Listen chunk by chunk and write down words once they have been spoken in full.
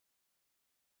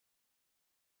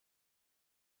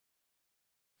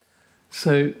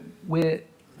So we're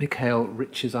Mikhail,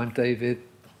 Riches, I'm David,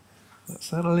 that's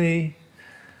Annalie.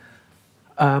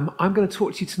 I'm going to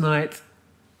talk to you tonight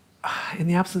in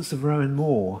the absence of Rowan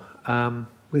Moore,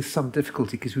 with some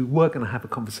difficulty because we were going to have a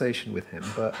conversation with him,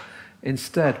 but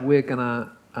instead we're going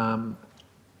to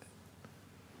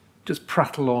just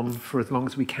prattle on for as long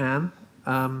as we can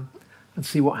and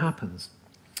see what happens.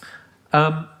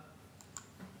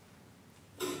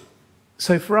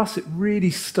 So for us, it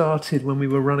really started when we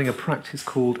were running a practice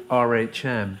called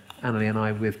RHM, Annalie and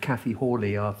I, with Kathy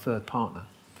Hawley, our third partner,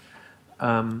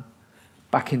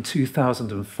 back in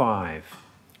 2005,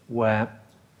 where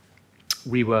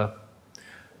we were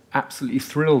absolutely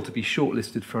thrilled to be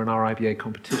shortlisted for an RIBA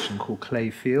competition called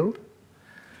Clayfield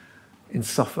in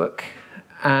Suffolk.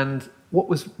 And what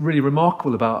was really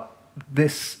remarkable about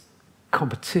this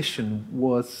competition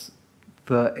was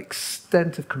the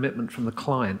extent of commitment from the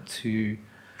client to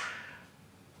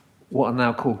what are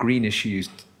now called green issues.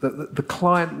 The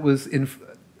client was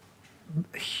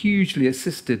hugely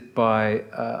assisted by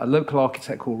a local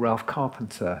architect called Ralph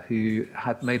Carpenter, who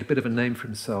had made a bit of a name for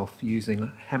himself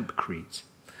using hempcrete.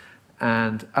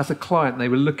 And as a client, they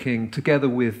were looking together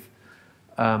with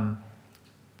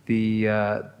the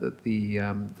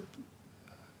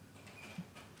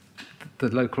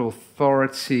local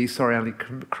authority, sorry, Annie,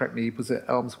 correct me, was it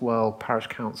Elmswell Parish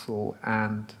Council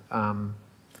and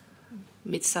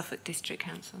Mid-Suffolk District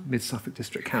Council. Mid-Suffolk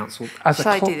District Council. Shall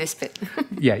I do this bit?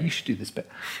 Yeah, you should do this bit.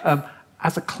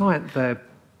 As a client, they're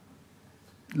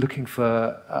looking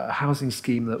for a housing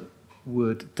scheme that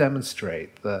would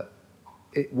demonstrate that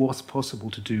it was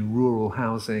possible to do rural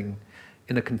housing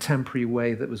in a contemporary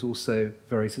way that was also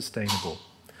very sustainable.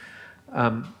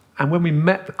 And when we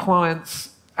met the clients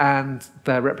and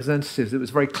their representatives, it was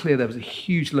very clear there was a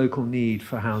huge local need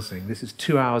for housing. This is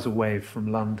 2 hours away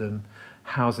from London.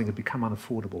 Housing had become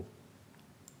unaffordable.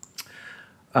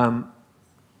 And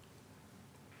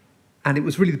it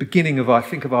was really the beginning of, I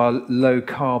think, of our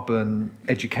low-carbon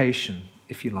education,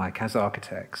 if you like, as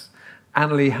architects.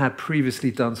 Annalie had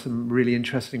previously done some really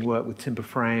interesting work with timber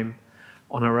frame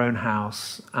on her own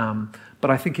house,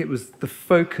 but I think it was the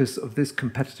focus of this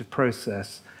competitive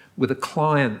process with a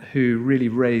client who really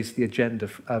raised the agenda,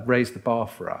 raised the bar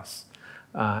for us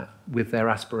with their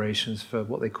aspirations for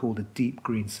what they called a deep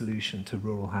green solution to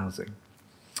rural housing.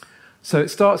 So it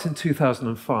starts in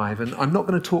 2005, and I'm not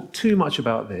going to talk too much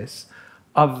about this,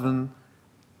 other than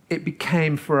it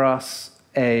became for us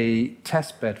a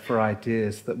testbed for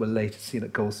ideas that were later seen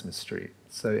at Goldsmiths Street.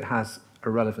 So it has a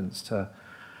relevance to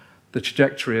the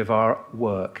trajectory of our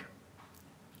work.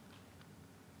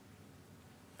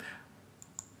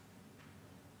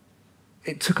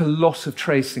 It took a lot of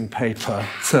tracing paper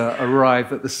to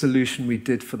arrive at the solution we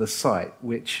did for the site,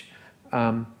 which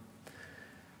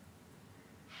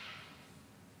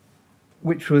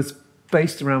was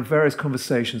based around various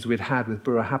conversations we'd had with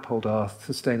Bura Happold, our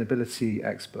sustainability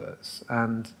experts.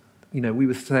 And, you know, we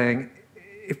were saying,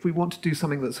 if we want to do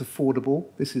something that's affordable,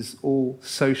 this is all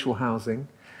social housing,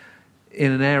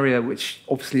 in an area which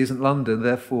obviously isn't London,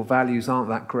 therefore values aren't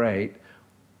that great,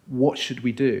 what should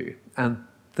we do? And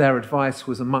their advice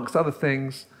was, amongst other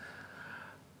things,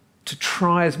 to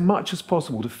try as much as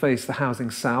possible to face the housing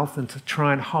south and to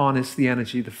try and harness the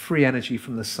energy, the free energy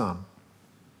from the sun.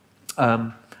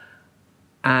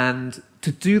 And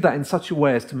to do that in such a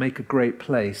way as to make a great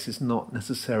place is not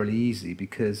necessarily easy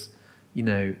because, you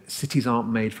know, cities aren't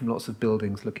made from lots of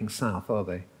buildings looking south, are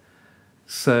they?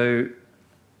 So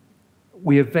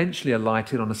we eventually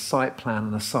alighted on a site plan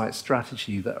and a site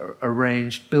strategy that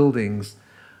arranged buildings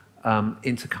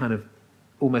into kind of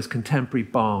almost contemporary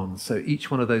barns. So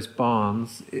each one of those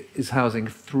barns is housing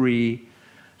 3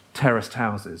 terraced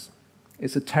houses.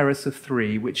 It's a terrace of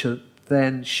 3, which are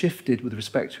then shifted with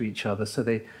respect to each other, so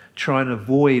they try and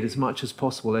avoid as much as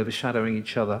possible overshadowing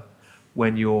each other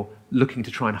when you're looking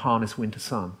to try and harness winter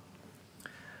sun.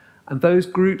 And those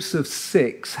groups of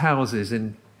 6 houses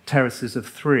in terraces of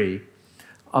 3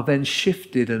 are then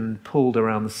shifted and pulled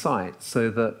around the site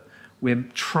so that we're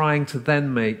trying to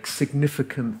then make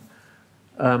significant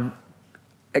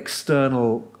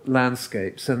external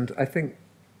landscapes. And I think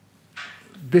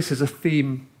this is a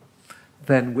theme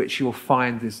then which you'll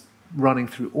find is running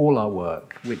through all our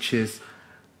work, which is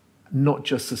not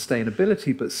just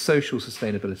sustainability, but social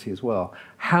sustainability as well.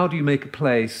 How do you make a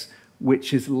place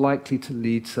which is likely to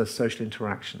lead to social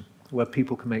interaction, where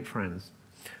people can make friends,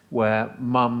 where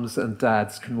mums and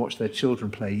dads can watch their children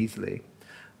play easily,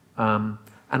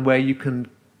 and where you can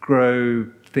grow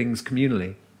things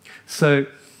communally? So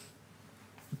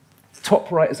top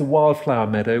right is a wildflower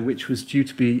meadow, which was due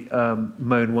to be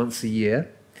mown once a year.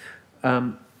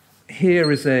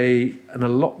 here is an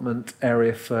allotment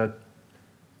area for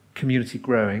community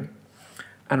growing,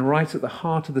 and right at the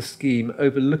heart of the scheme,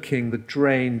 overlooking the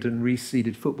drained and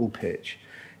reseeded football pitch,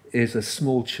 is a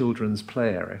small children's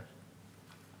play area.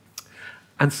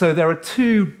 And so there are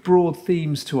two broad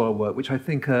themes to our work, which I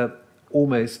think are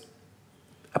almost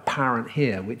apparent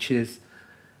here, which is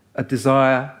a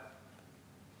desire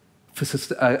for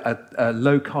a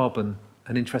low carbon,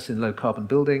 an interest in low carbon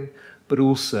building, but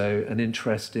also an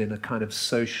interest in a kind of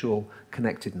social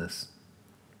connectedness.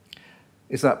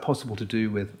 Is that possible to do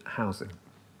with housing?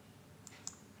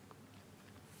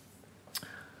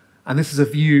 And this is a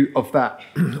view of that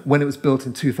when it was built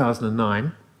in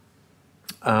 2009.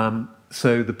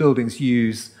 So the buildings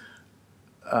use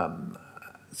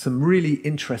some really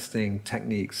interesting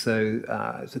techniques. So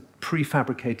it's a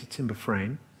prefabricated timber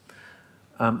frame,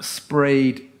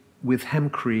 sprayed with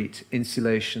hempcrete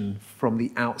insulation from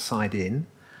the outside in,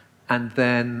 and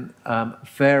then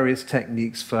various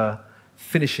techniques for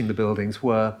finishing the buildings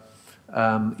were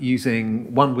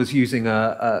one was using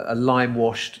a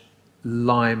lime-washed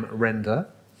lime render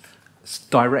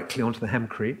directly onto the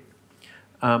hempcrete.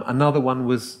 Another one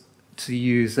was to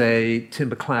use a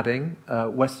timber cladding,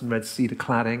 Western red cedar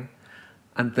cladding,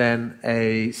 and then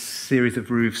a series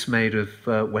of roofs made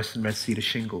of Western red cedar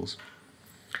shingles.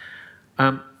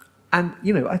 And,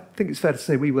 you know, I think it's fair to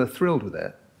say we were thrilled with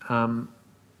it.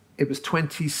 It was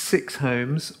 26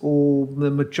 homes,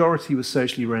 the majority was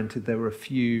socially rented, there were a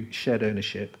few shared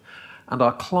ownership, and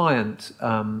our client,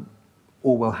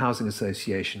 Orwell Housing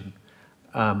Association,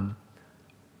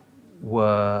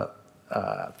 were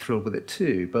thrilled with it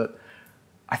too. But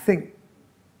I think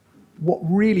what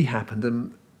really happened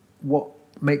and what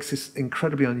makes this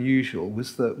incredibly unusual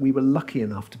was that we were lucky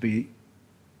enough to be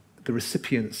the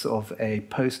recipients of a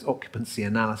post-occupancy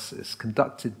analysis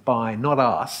conducted by not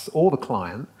us or the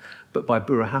client, but by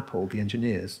Bura Happold, the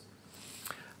engineers.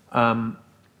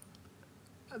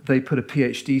 They put a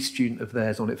PhD student of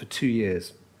theirs on it for 2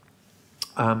 years.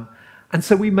 And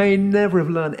so we may never have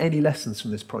learned any lessons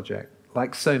from this project,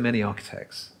 like so many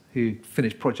architects who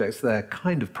finish projects they're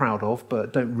kind of proud of,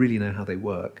 but don't really know how they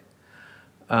work.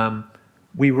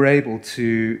 We were able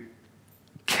to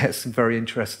get some very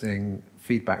interesting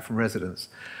feedback from residents.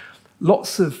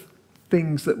 Lots of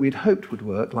things that we'd hoped would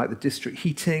work, like the district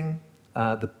heating,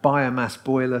 the biomass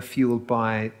boiler fueled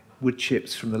by wood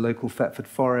chips from the local Thetford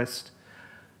forest.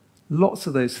 Lots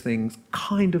of those things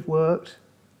kind of worked,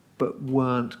 but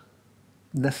weren't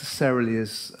necessarily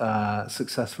as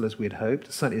successful as we had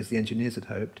hoped, certainly as the engineers had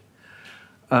hoped.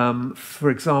 For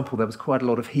example, there was quite a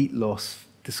lot of heat loss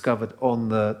discovered on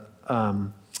the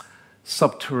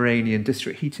subterranean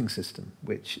district heating system,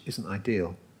 which isn't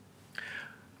ideal.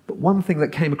 But one thing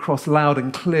that came across loud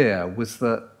and clear was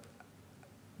that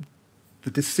the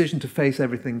decision to face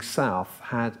everything south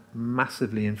had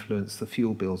massively influenced the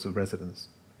fuel bills of residents.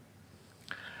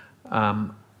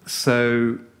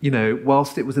 So, you know,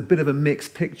 whilst it was a bit of a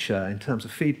mixed picture in terms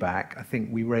of feedback, I think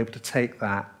we were able to take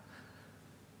that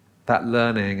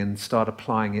learning and start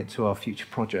applying it to our future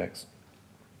projects.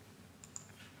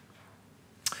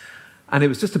 And it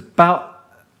was just about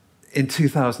in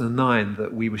 2009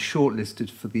 that we were shortlisted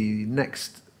for the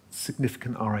next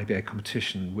significant RIBA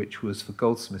competition, which was for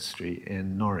Goldsmiths Street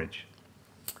in Norwich.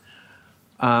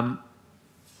 And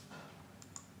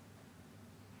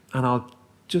I'll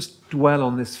just dwell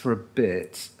on this for a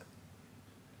bit.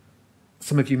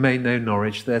 Some of you may know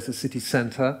Norwich. There's a city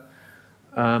centre,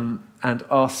 and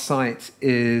our site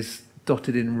is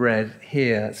dotted in red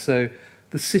here. So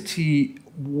the city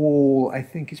wall, I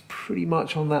think, is pretty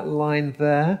much on that line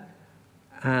there,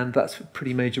 and that's a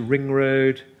pretty major ring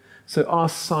road. So our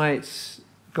site,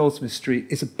 Goldsmiths Street,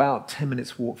 is about 10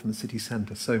 minutes walk from the city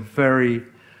centre, so very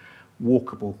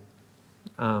walkable.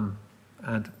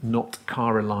 And not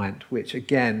car reliant, which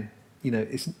again, you know,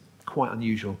 is quite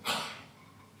unusual.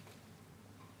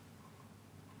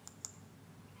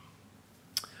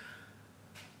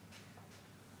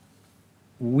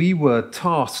 We were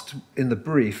tasked in the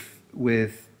brief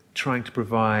with trying to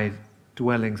provide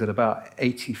dwellings at about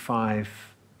 85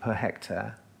 per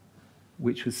hectare,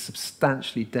 which was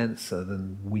substantially denser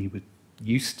than we were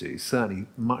used to, certainly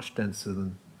much denser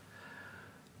than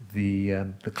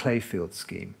the Clayfield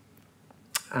scheme.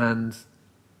 And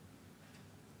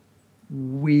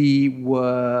we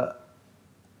were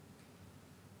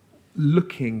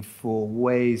looking for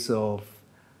ways of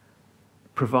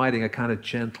providing a kind of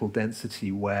gentle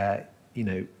density where, you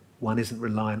know, one isn't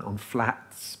reliant on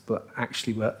flats, but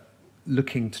actually we're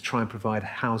looking to try and provide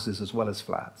houses as well as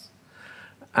flats.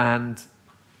 And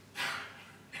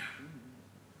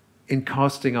in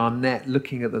casting our net,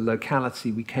 looking at the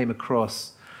locality, we came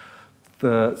across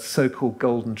the so-called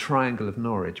Golden Triangle of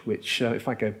Norwich, which, if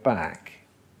I go back,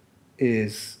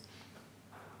 is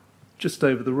just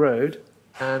over the road,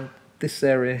 and this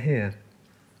area here,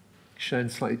 shown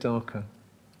slightly darker.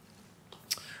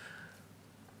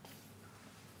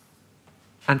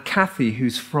 And Kathy,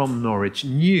 who's from Norwich,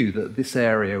 knew that this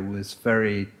area was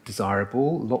very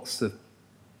desirable. Lots of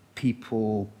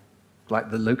people,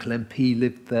 like the local MP,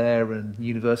 lived there, and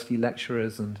university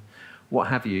lecturers and what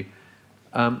have you.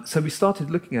 So we started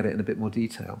looking at it in a bit more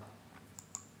detail.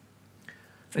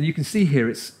 And you can see here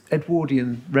it's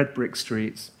Edwardian red brick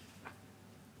streets.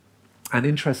 And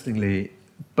interestingly,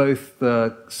 both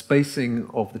the spacing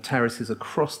of the terraces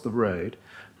across the road,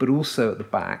 but also at the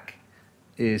back,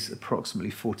 is approximately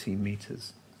 14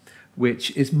 metres,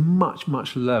 which is much,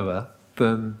 much lower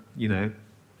than, you know,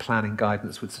 planning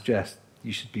guidance would suggest.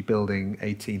 You should be building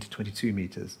 18 to 22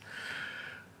 metres.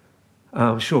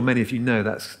 I'm sure many of you know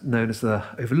that's known as the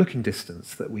overlooking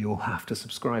distance that we all have to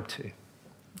subscribe to.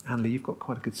 Annalie, you've got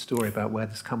quite a good story about where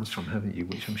this comes from, haven't you,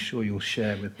 which I'm sure you'll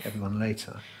share with everyone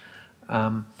later.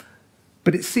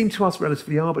 But it seemed to us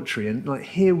relatively arbitrary, and like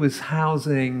here was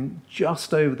housing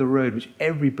just over the road, which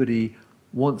everybody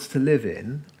wants to live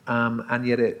in, and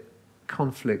yet it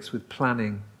conflicts with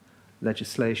planning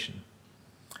legislation.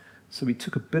 So we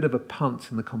took a bit of a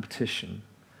punt in the competition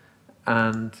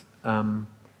and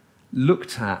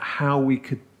looked at how we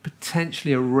could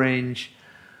potentially arrange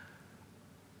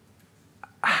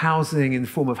housing in the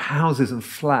form of houses and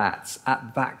flats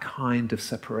at that kind of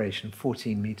separation,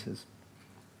 14 metres.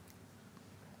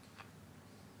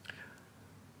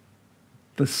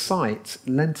 The site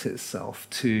lent itself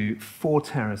to 4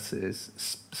 terraces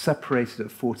separated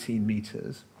at 14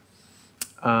 metres,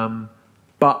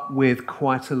 but with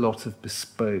quite a lot of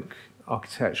bespoke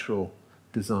architectural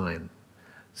design.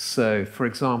 So, for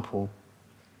example,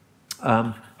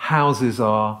 houses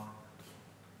are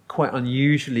quite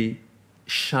unusually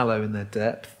shallow in their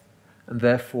depth and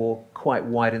therefore quite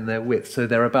wide in their width. So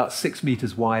they're about 6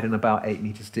 metres wide and about 8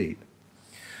 metres deep.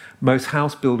 Most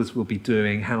house builders will be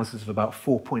doing houses of about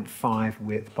 4.5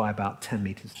 width by about 10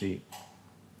 metres deep.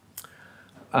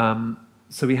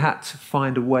 So we had to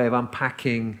find a way of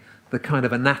unpacking the kind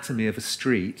of anatomy of a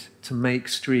street to make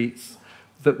streets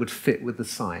that would fit with the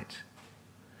site.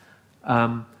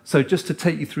 So just to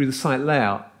take you through the site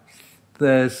layout,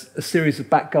 there's a series of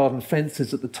back garden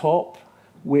fences at the top,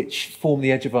 which form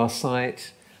the edge of our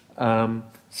site,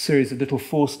 series of little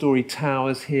 4-storey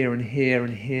towers here and here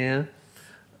and here.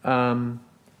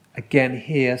 Again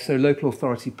here, so local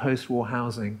authority post-war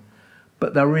housing.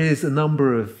 But there is a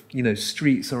number of, you know,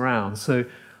 streets around. So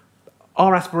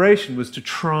our aspiration was to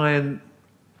try and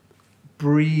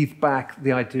breathe back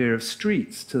the idea of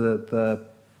streets to the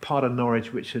part of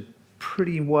Norwich which had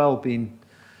pretty well been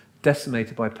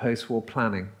decimated by post-war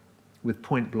planning, with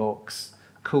point blocks,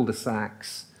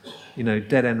 cul-de-sacs, you know,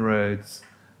 dead-end roads.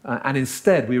 And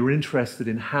instead, we were interested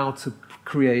in how to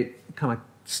create kind of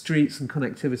streets and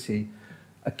connectivity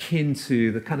akin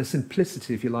to the kind of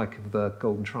simplicity, if you like, of the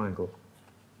Golden Triangle.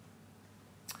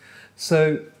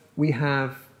 So we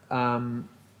have a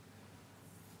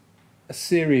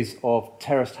series of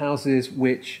terraced houses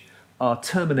which are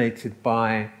terminated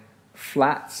by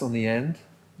flats on the end,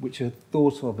 which are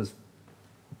thought of as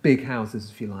big houses,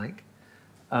 if you like.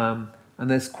 And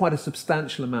there's quite a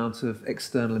substantial amount of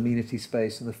external amenity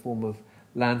space in the form of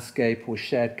landscape or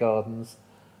shared gardens,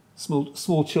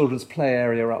 small children's play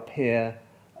area up here,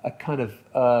 a kind of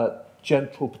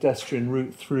gentle pedestrian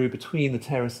route through between the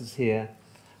terraces here,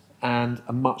 and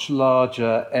a much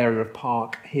larger area of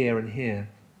park here and here.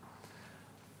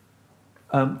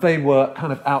 They were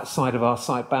kind of outside of our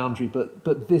site boundary,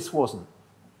 but this wasn't.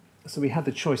 So we had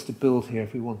the choice to build here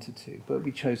if we wanted to, but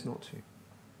we chose not to.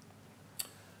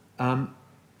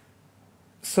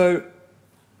 So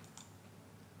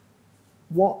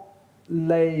what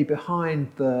lay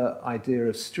behind the idea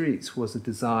of streets was a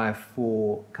desire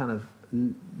for kind of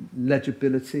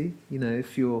legibility. You know,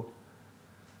 if you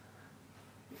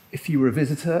were a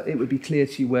visitor, it would be clear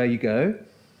to you where you go.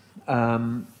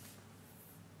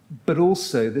 But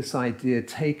also this idea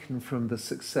taken from the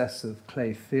success of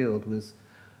Clay Field was,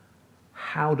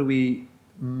 how do we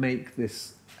make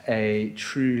this a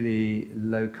truly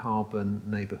low-carbon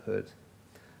neighbourhood?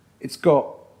 It's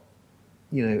got,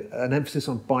 you know, an emphasis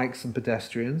on bikes and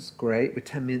pedestrians. Great, we're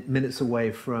 10 minutes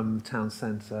away from town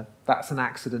centre. That's an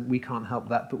accident, we can't help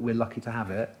that, but we're lucky to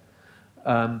have it.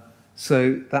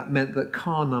 So that meant that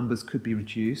car numbers could be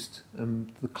reduced.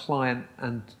 The client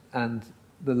and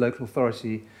the local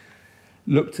authority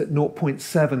looked at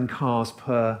 0.7 cars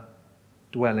per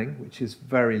dwelling, which is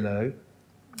very low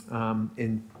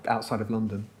outside of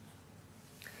London.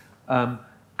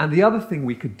 And the other thing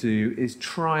we could do is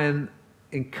try and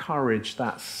encourage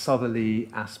that southerly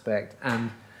aspect.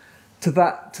 And to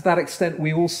that extent,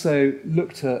 we also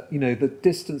looked at, the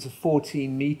distance of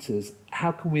 14 metres.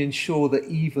 How can we ensure that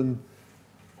even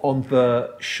on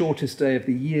the shortest day of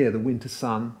the year, the winter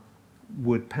sun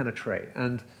would penetrate?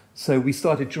 And so we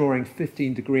started drawing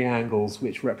 15-degree angles,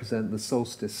 which represent the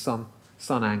solstice sun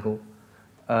angle,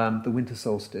 the winter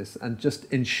solstice, and just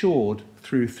ensured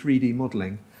through 3D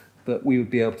modelling that we would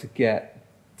be able to get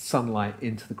sunlight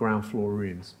into the ground floor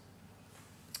rooms.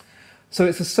 So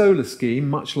it's a solar scheme,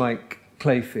 much like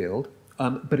Clayfield,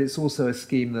 but it's also a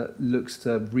scheme that looks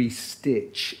to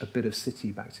re-stitch a bit of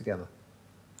city back together.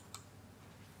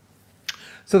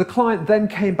 So the client then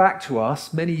came back to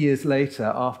us many years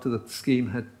later after the scheme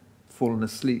had fallen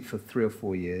asleep for 3 or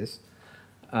 4 years.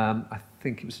 I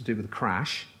think it was to do with a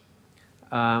crash,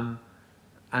 and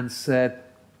said,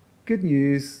 good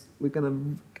news, we're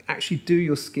going to actually do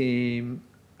your scheme,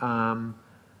 and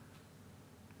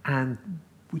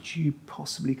would you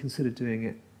possibly consider doing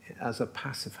it as a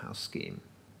passive house scheme?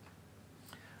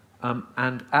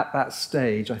 And at that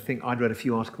stage, I think I'd read a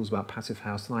few articles about passive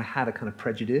house, and I had a kind of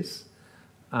prejudice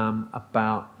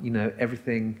about,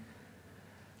 everything.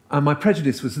 And my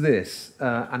prejudice was this,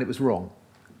 and it was wrong.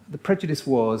 The prejudice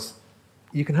was,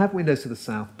 you can have windows to the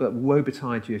south, but woe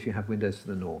betide you if you have windows to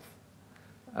the north.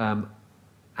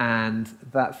 And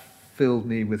that filled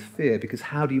me with fear, because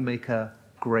how do you make a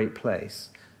great place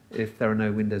if there are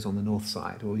no windows on the north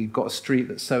side, or you've got a street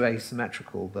that's so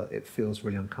asymmetrical that it feels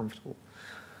really uncomfortable?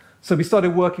 So we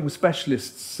started working with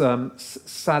specialists,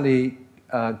 Sally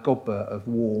Godber of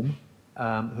Warm, who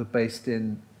are based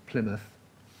in Plymouth,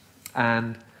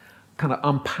 and kind of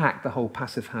unpacked the whole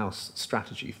passive house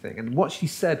strategy thing. And what she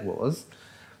said was,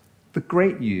 the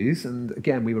great news, and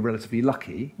again we were relatively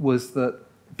lucky, was that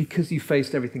because you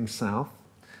faced everything south,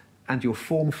 and your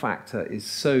form factor is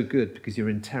so good because you're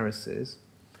in terraces,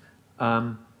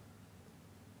 we're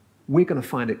going to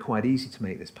find it quite easy to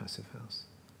make this passive house.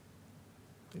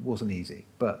 It wasn't easy,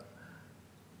 but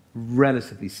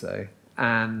relatively so.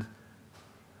 And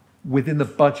within the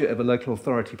budget of a local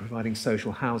authority providing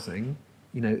social housing,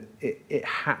 it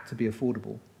had to be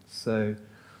affordable. So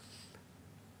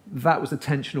that was the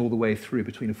tension all the way through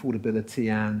between affordability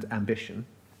and ambition,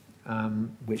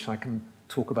 which I can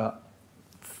talk about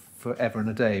forever and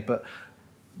a day. But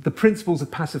the principles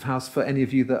of passive house, for any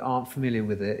of you that aren't familiar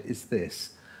with it, is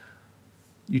this.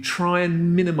 You try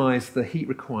and minimize the heat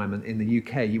requirement in the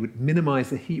UK. You would minimize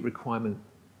the heat requirement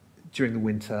during the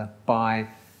winter by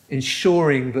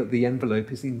ensuring that the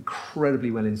envelope is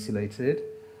incredibly well insulated.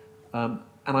 And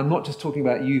I'm not just talking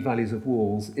about U values of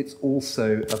walls, it's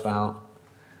also about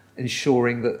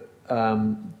ensuring that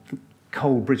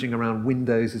cold bridging around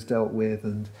windows is dealt with.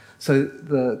 And so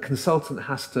the consultant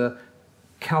has to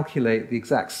calculate the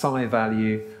exact psi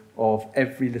value of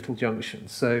every little junction.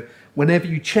 So whenever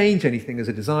you change anything as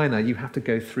a designer, you have to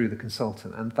go through the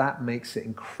consultant, and that makes it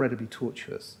incredibly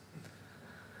tortuous.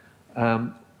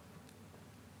 It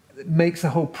makes the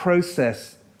whole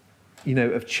process,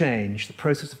 of change, the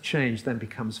process of change then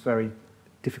becomes very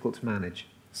difficult to manage.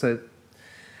 So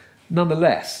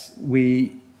nonetheless,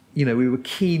 we were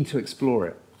keen to explore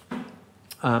it.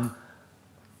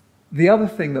 The other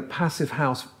thing that passive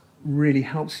house really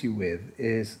helps you with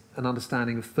is an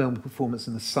understanding of thermal performance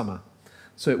in the summer.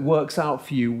 So it works out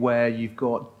for you where you've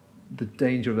got the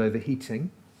danger of overheating.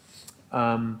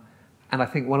 And I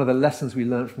think one of the lessons we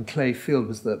learned from Clayfield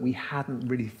was that we hadn't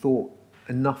really thought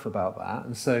enough about that.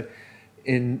 And so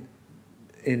in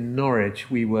Norwich,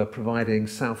 we were providing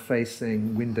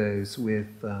south-facing windows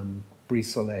with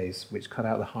brise soleils, which cut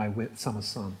out the high summer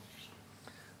sun,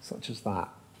 such as that.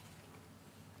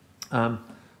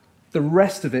 The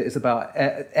rest of it is about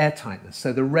air tightness.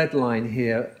 So the red line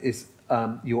here is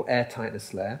your air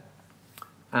tightness layer.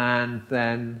 And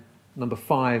then number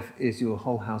 5 is your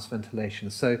whole house ventilation.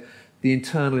 So the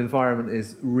internal environment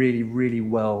is really, really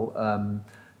well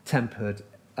tempered,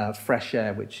 fresh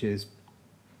air, which is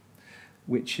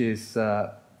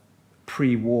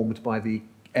pre-warmed by the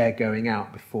air going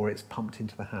out before it's pumped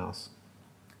into the house.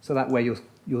 So that way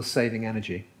you're saving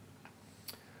energy.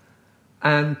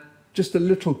 And just a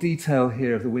little detail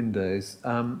here of the windows.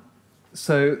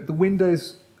 So the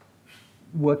windows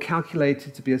were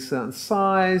calculated to be a certain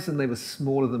size, and they were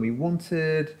smaller than we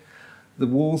wanted. The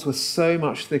walls were so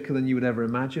much thicker than you would ever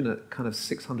imagine, at kind of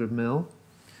 600 mil.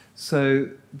 So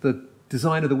the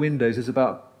design of the windows is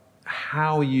about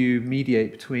how you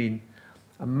mediate between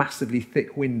a massively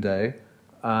thick window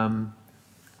and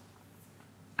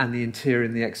the interior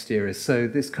and the exterior. So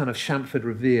this kind of chamfered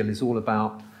reveal is all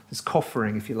about this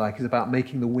coffering, if you like, is about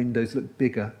making the windows look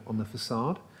bigger on the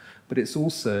facade, but it's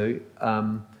also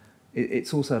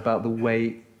about the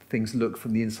way things look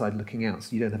from the inside looking out,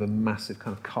 so you don't have a massive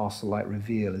kind of castle-like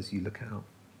reveal as you look out.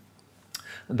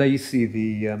 And there you see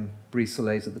the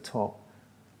brise-soleils at the top.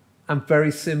 And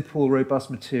very simple, robust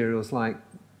materials like,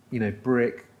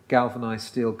 brick, galvanized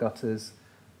steel gutters,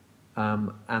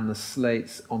 and the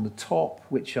slates on the top,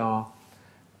 which are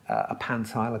a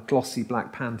pantile, a glossy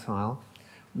black pantile,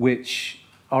 which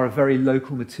are a very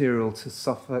local material to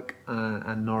Suffolk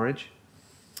and Norwich.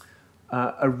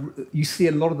 You see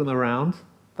a lot of them around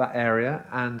that area,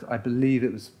 and I believe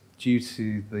it was due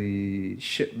to the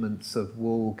shipments of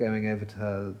wool going over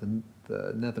to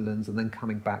the Netherlands and then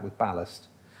coming back with ballast.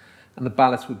 And the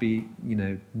ballast would be,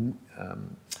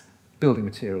 building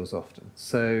materials often.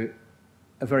 So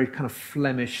a very kind of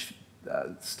Flemish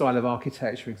style of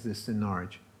architecture exists in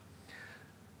Norwich.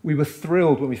 We were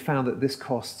thrilled when we found that this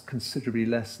cost considerably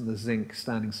less than the zinc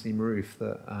standing seam roof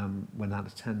that went out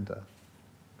of tender.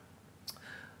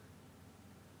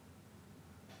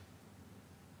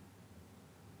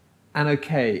 And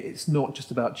okay, it's not just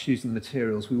about choosing the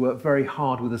materials. We work very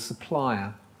hard with a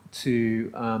supplier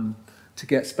to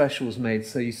get specials made.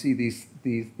 So you see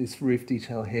this roof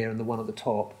detail here and the one at the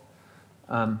top.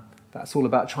 That's all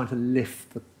about trying to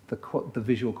lift the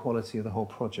visual quality of the whole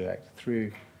project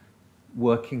through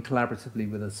working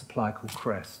collaboratively with a supplier called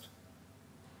Crest.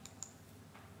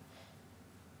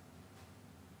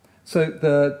 So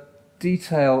the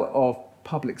detail of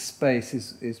public space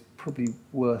is probably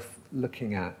worth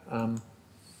looking at.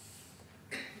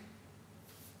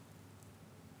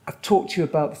 I've talked to you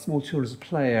about the small children's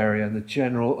play area and the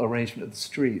general arrangement of the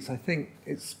streets. I think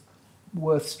it's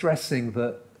worth stressing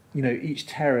that each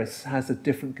terrace has a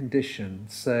different condition.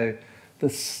 So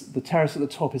the terrace at the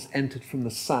top is entered from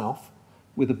the south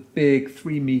with a big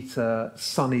 3-metre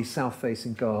sunny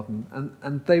south-facing garden,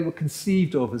 and they were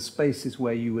conceived of as spaces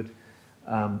where you would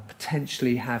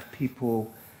potentially have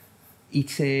people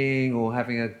eating or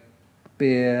having a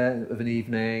beer of an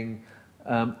evening.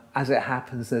 As it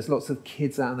happens, there's lots of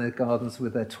kids out in their gardens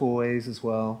with their toys as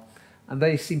well, and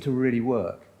they seem to really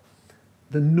work.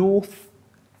 The north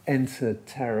entered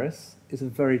terrace is a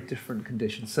very different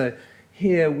condition. So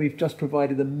here we've just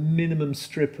provided a minimum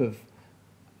strip of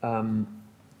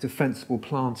defensible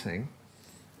planting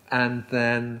and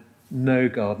then no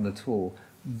garden at all.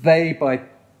 They, by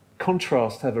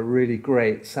contrast, have a really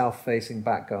great south-facing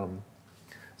back garden.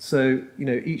 So,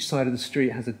 each side of the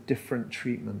street has a different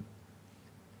treatment.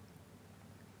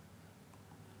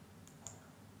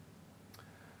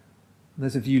 And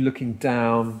there's a view looking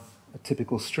down a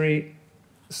typical street.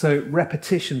 So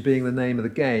repetition being the name of the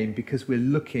game, because we're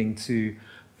looking to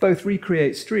both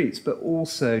recreate streets, but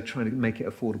also trying to make it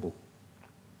affordable.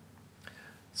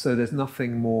 So there's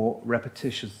nothing more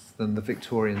repetitious than the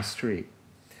Victorian street.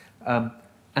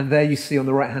 And there you see on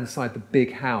the right-hand side the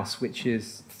big house, which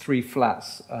is 3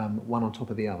 flats, one on top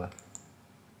of the other.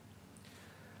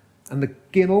 And the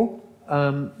ginnel,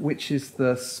 which is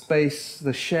the space,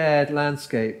 the shared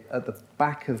landscape at the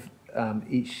back of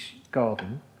each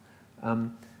garden,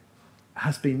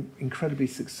 has been incredibly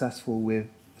successful with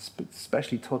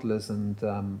especially toddlers and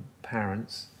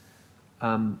parents.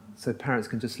 So parents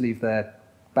can just leave their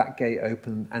back gate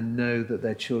open and know that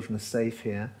their children are safe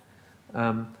here.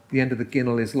 The end of the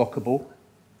ginnel is lockable,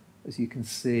 as you can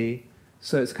see.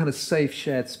 So it's a kind of safe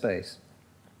shared space.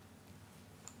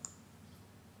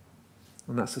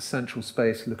 And that's a central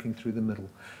space looking through the middle.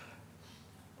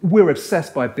 We're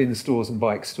obsessed by bin stores and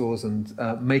bike stores and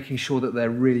making sure that they're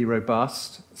really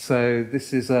robust. So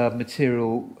this is a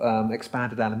material,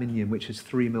 expanded aluminium, which is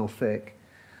 3 mil thick.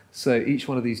 So each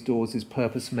one of these doors is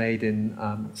purpose-made in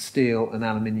steel and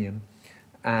aluminium.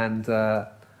 And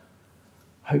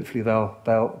hopefully they'll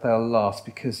last,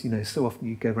 because so often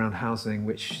you go around housing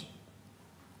which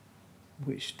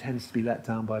tends to be let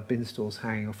down by bin stores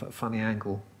hanging off at a funny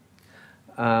angle.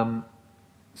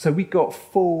 So we got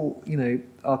full,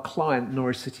 our client,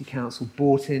 Norwich City Council,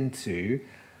 bought into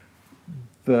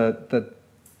the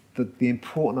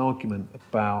important argument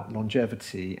about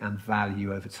longevity and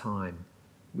value over time,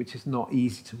 which is not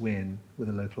easy to win with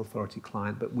a local authority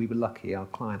client, but we were lucky. Our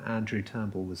client, Andrew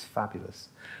Turnbull, was fabulous.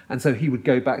 And so he would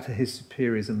go back to his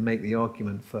superiors and make the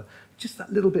argument for just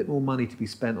that little bit more money to be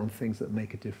spent on things that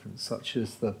make a difference, such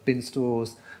as the bin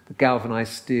stores, the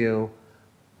galvanized steel,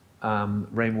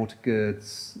 rainwater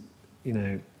goods,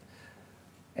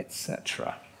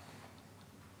 etc.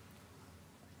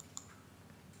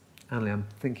 Annalie, I'm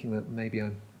thinking that maybe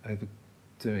I'm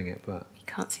overdoing it, but... You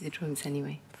can't see the drawings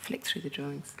anyway. Flick through the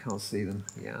drawings. Can't see them.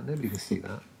 Yeah, nobody can see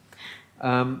that.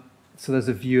 So there's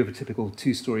a view of a typical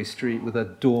two-storey street with a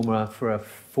dormer for a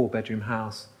four-bedroom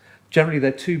house. Generally,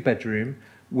 they're two-bedroom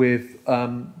with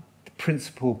the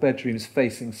principal bedrooms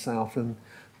facing south and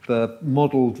the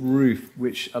modelled roof,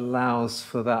 which allows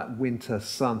for that winter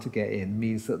sun to get in,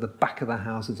 means that the back of the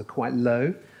houses are quite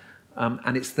low.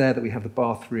 And it's there that we have the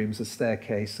bathrooms, a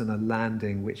staircase, and a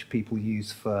landing, which people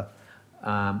use for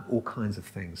all kinds of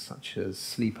things, such as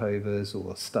sleepovers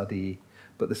or study.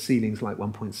 But the ceiling's like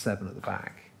 1.7 at the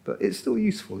back. But it's still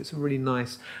useful. It's a really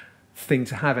nice thing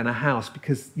to have in a house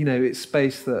because, you know, it's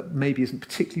space that maybe isn't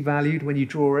particularly valued when you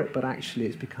draw it, but actually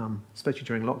it's become, especially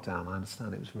during lockdown, I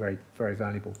understand it was very, very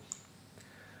valuable.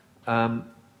 I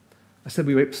said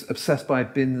we were obsessed by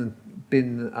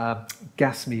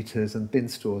gas meters and bin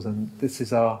stores, and this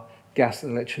is our gas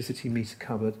and electricity meter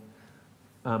cupboard,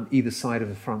 either side of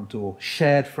the front door.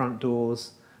 Shared front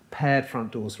doors, paired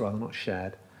front doors rather, not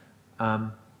shared.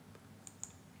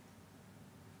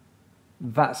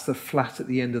 That's the flat at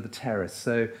the end of the terrace.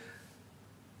 So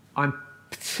I'm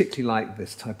particularly like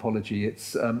this typology.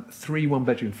 It's 3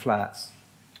 one-bedroom flats,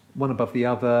 one above the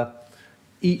other.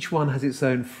 Each one has its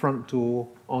own front door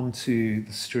onto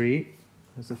the street.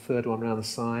 There's a third one around the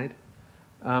side.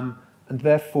 And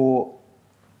therefore,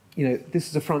 you know, this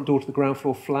is the front door to the ground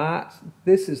floor flat.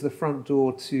 This is the front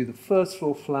door to the first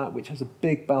floor flat, which has a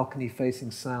big balcony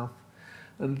facing south.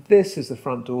 And this is the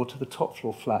front door to the top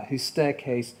floor flat, whose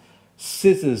staircase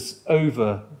scissors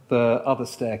over the other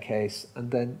staircase and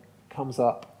then comes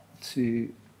up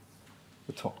to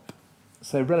the top.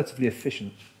 So relatively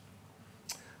efficient.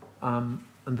 And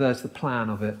there's the plan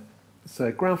of it.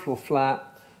 So ground floor flat,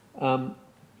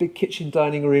 big kitchen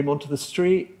dining room onto the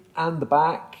street and the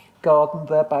back, garden,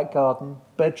 their back garden,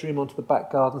 bedroom onto the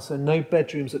back garden. So no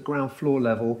bedrooms at ground floor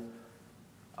level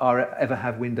ever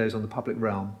have windows on the public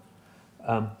realm.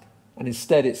 And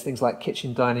instead, it's things like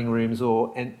kitchen, dining rooms,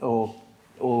 or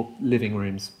living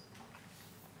rooms.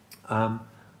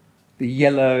 The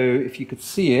yellow, if you could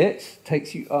see it,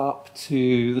 takes you up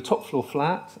to the top floor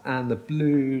flat, and the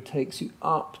blue takes you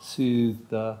up to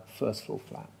the first floor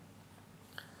flat.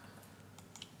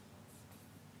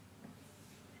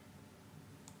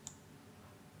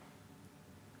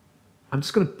 I'm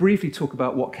just going to briefly talk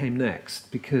about what came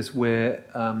next, because we're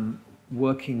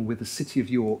working with the City of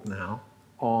York now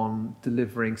on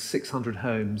delivering 600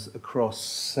 homes across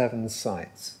 7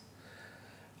 sites.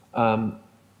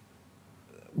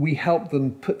 We helped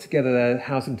them put together their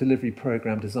housing delivery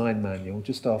program design manual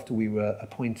just after we were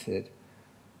appointed,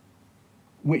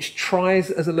 which tries,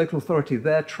 as a local authority,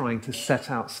 they're trying to set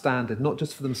out standard, not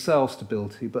just for themselves to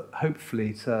build to, but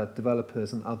hopefully to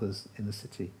developers and others in the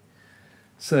city.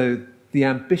 So the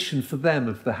ambition for them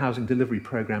of the housing delivery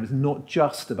program is not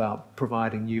just about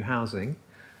providing new housing,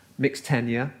 mixed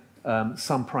tenure,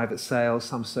 some private sales,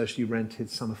 some socially rented,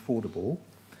 some affordable.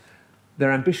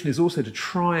 Their ambition is also to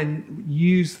try and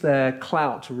use their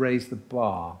clout to raise the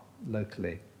bar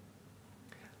locally.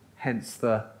 Hence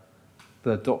the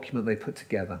document they put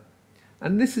together.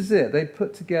 And this is it. They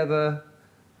put together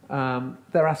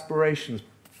their aspirations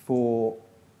for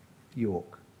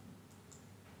York.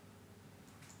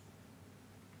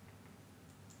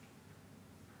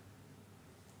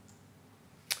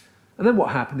 And then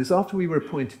what happened is after we were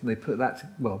appointed and they put that,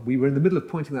 we were in the middle of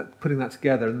putting that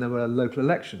together, and there were local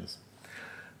elections.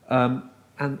 And,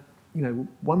 you know,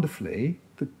 wonderfully,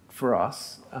 for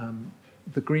us,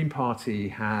 the Green Party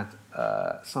had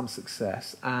some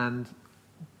success, and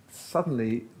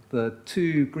suddenly the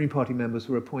 2 Green Party members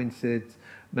were appointed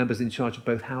members in charge of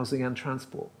both housing and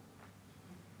transport.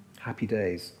 Happy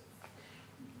days.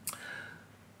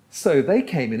 So they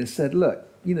came in and said, look,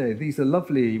 you know, these are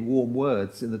lovely, warm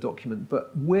words in the document,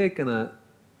 but we're going to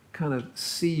kind of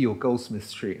see your Goldsmiths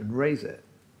Street and raise it.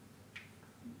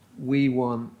 We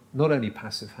want not only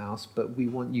Passive House, but we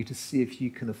want you to see if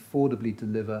you can affordably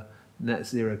deliver net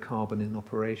zero carbon in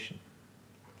operation.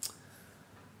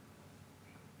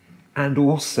 And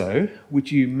also,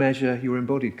 would you measure your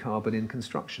embodied carbon in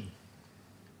construction?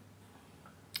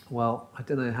 Well, I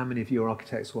don't know how many of you are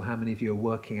architects or how many of you are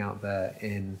working out there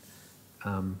in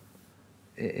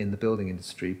the building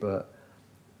industry, but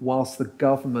whilst the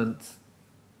government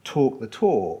talk the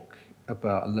talk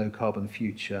about a low carbon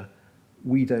future,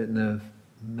 we don't know of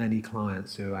many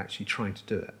clients who are actually trying to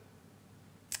do it.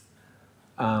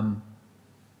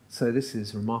 So this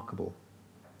is remarkable.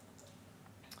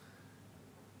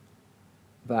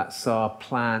 That's our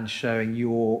plan showing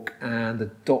York, and the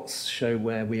dots show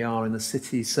where we are in the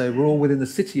city. So we're all within the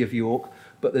city of York,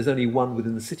 but there's only one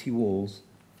within the city walls.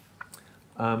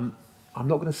 I'm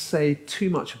not going to say too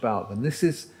much about them. This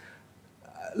is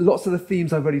lots of the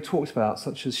themes I've already talked about,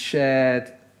 such as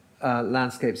shared,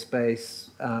 landscape space,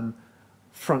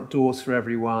 front doors for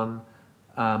everyone,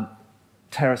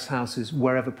 terrace houses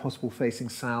wherever possible facing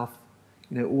south.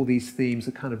 All these themes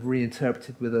are kind of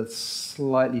reinterpreted with a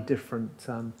slightly different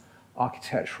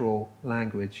architectural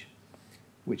language,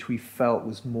 which we felt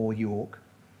was more York.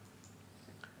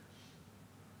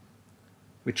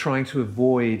 We're trying to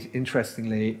avoid,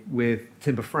 interestingly, with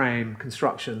timber frame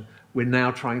construction, we're now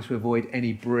trying to avoid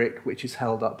any brick which is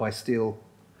held up by steel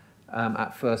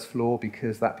at first floor,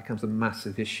 because that becomes a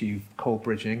massive issue, cold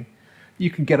bridging. You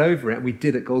can get over it, and we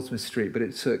did at Goldsmiths Street, but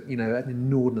it took an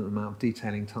inordinate amount of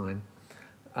detailing time.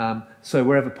 So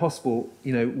wherever possible,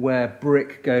 where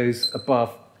brick goes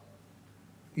above,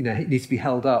 it needs to be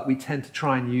held up, we tend to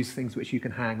try and use things which you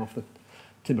can hang off the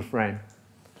timber frame.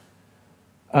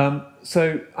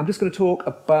 So I'm just going to talk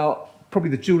about probably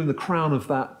the jewel in the crown of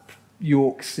that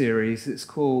York series. It's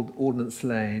called Ordnance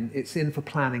Lane. It's in for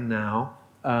planning now.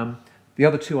 The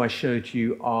other two I showed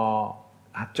you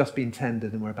have just been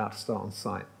tendered and we're about to start on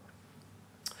site.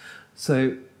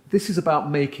 So this is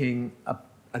about making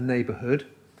a neighbourhood.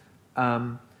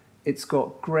 It's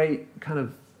got great kind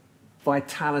of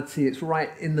vitality. It's right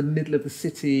in the middle of the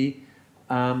city.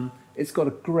 It's got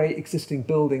a great existing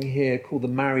building here called the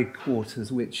Married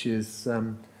Quarters, which is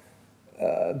the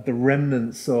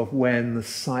remnants of when the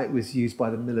site was used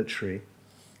by the military.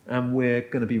 And we're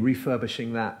going to be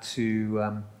refurbishing that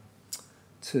to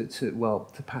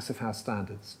Passive House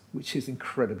standards, which is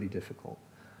incredibly difficult.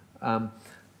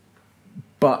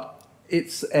 But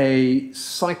it's a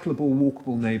cyclable,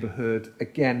 walkable neighbourhood,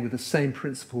 again, with the same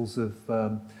principles of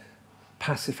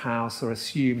Passive House are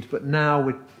assumed, but now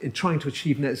we're trying to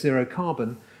achieve net zero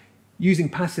carbon. Using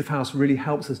Passive House really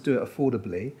helps us do it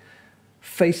affordably.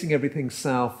 Facing everything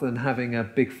south and having a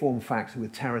big form factor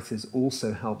with terraces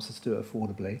also helps us do it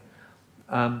affordably.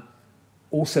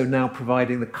 Also now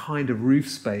providing the kind of roof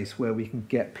space where we can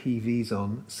get PVs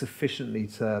on sufficiently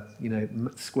to,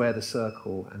 square the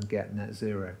circle and get net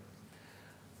zero.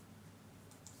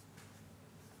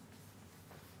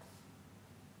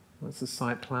 That's the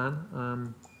site plan.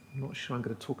 I'm not sure I'm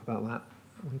going to talk about that.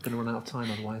 We're going to run out of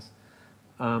time otherwise.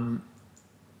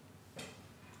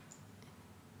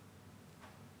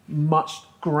 Much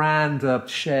grander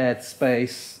shared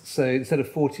space. So instead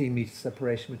of 14 metre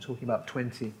separation, we're talking about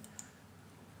 20.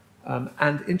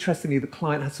 And interestingly, the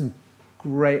client had some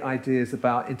great ideas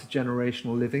about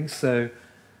intergenerational living. So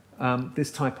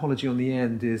this typology on the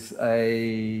end is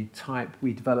a type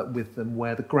we developed with them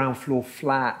where the ground floor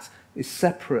flat is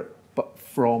separate but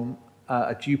from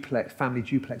a duplex, family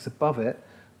duplex above it,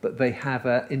 but they have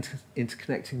an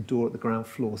interconnecting door at the ground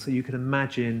floor. So you can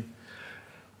imagine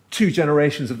two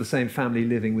generations of the same family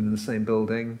living within the same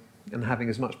building and having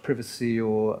as much privacy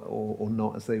or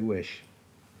not as they wish.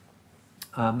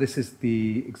 This is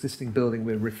the existing building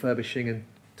we're refurbishing and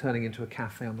turning into a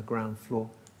cafe on the ground floor.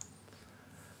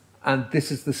 And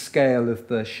this is the scale of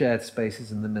the shared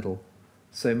spaces in the middle.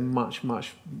 So much,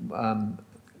 much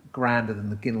grander than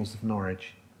the Ginnells of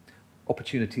Norwich.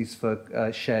 Opportunities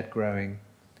for shared growing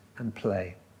and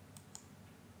play.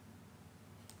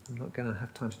 I'm not going to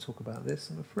have time to talk about this,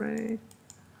 I'm afraid.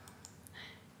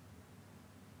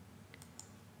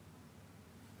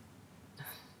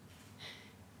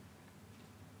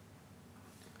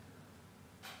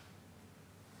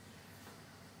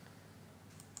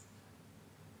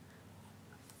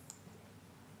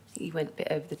 You went a bit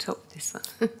over the top with this one.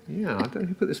 Yeah, I don't know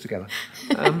who put this together.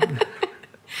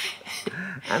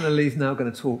 Annalie's now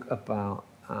going to talk about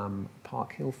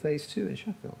Park Hill Phase 2 in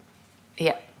Sheffield.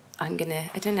 Yeah, I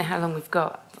don't know how long we've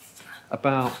got.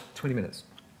 About 20 minutes.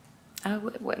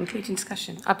 What, including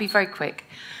discussion? I'll be very quick.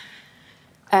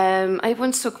 I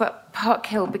want to talk about Park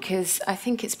Hill because I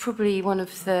think it's probably one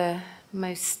of the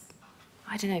most,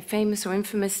 famous or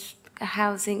infamous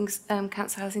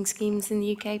council housing schemes in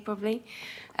the UK, probably.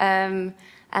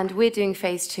 And we're doing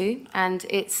phase 2, and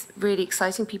it's really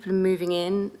exciting. People are moving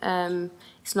in.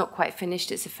 It's not quite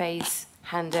finished. It's a phase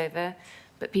handover,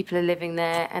 but people are living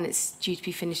there, and it's due to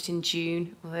be finished in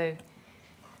June, although,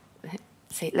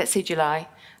 let's say July.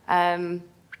 And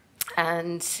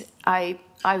I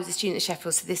was a student at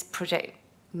Sheffield, so this project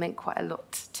meant quite a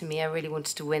lot to me. I really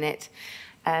wanted to win it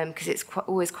because it's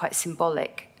always quite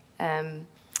symbolic.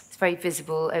 It's very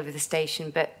visible over the station,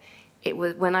 but it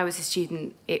was, when I was a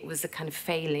student, it was a kind of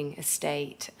failing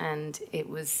estate, and it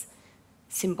was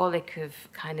symbolic of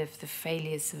kind of the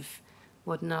failures of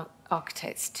modern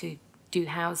architects to do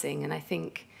housing. And I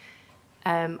think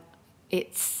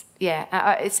it's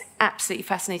absolutely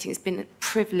fascinating. It's been a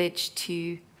privilege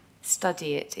to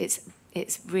study it.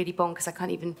 It's really bonkers.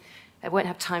 I won't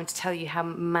have time to tell you how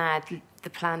mad the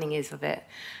planning is of it.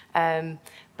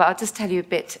 But I'll just tell you a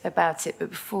bit about it. But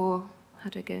before,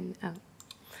 how do I go?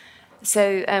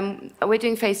 So we're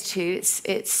doing phase 2.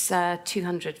 It's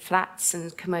 200 flats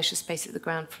and commercial space at the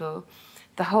ground floor.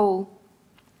 The whole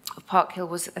of Park Hill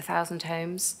was 1,000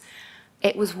 homes.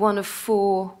 It was one of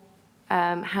 4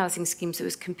 housing schemes that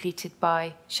was completed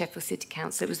by Sheffield City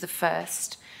Council. It was the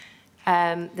first.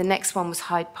 The next one was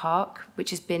Hyde Park, which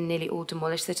has been nearly all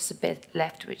demolished. There's just a bit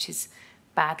left, which is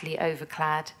badly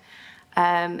overclad.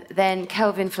 Then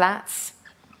Kelvin Flats,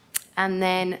 and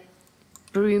then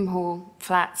Broomhall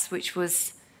Flats, which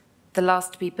was the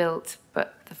last to be built,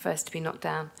 but the first to be knocked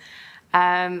down.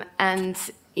 And,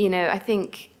 you know, I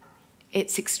think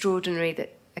it's extraordinary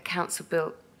that a council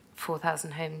built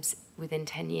 4,000 homes within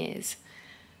 10 years,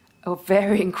 of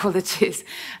varying qualities.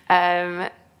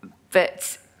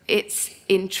 But it's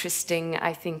interesting,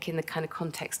 I think, in the kind of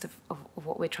context of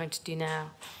what we're trying to do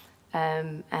now,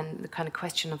 and the kind of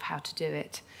question of how to do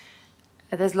it.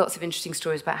 There's lots of interesting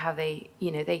stories about how they,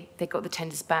 you know, they got the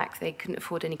tenders back, they couldn't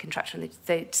afford any contractor, and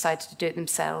they decided to do it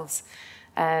themselves.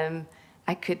 I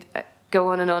could go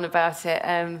on and on about it,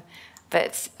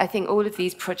 but I think all of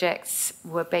these projects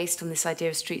were based on this idea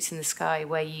of streets in the sky,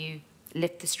 where you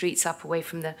lift the streets up away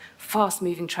from the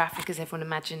fast-moving traffic, as everyone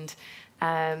imagined,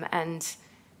 and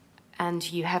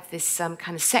you have this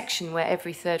kind of section where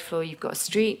every 3rd floor you've got a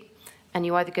street, and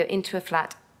you either go into a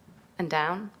flat and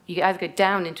down. You either go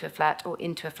down into a flat or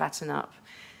into a flat and up.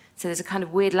 So there's a kind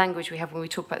of weird language we have when we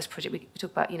talk about this project. We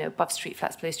talk about, you know, above street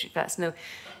flats, below street flats. No,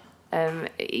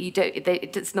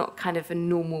 it's not kind of a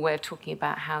normal way of talking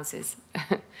about houses.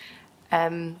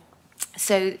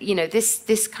 So, you know,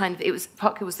 this kind of,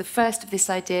 Park Hill was the first of this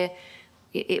idea.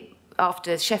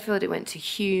 After Sheffield, it went to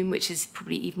Hume, which is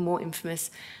probably even more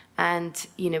infamous. And,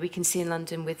 you know, we can see in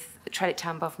London with Trellick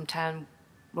Town, Batham Town,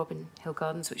 Robin Hill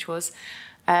Gardens, which was,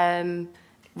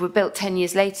 were built 10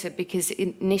 years later because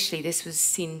initially this was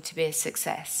seen to be a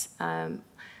success.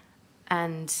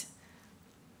 And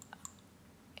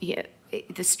yeah,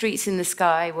 the streets in the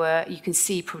sky were, you can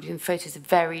see probably in photos, are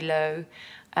very low,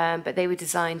 but they were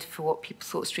designed for what people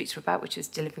thought streets were about, which was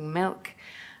delivering milk.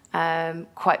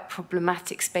 Quite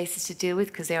problematic spaces to deal with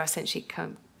because they are essentially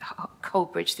coal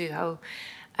bridge through the whole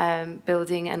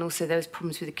building, and also there was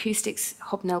problems with acoustics,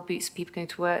 hobnail boots, people going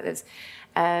to work. There's,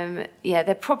 yeah,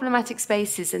 they're problematic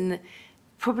spaces and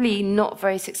probably not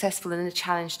very successful and a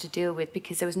challenge to deal with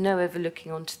because there was no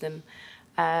overlooking onto them.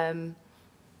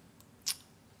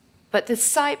 But the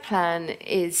site plan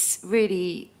is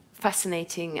really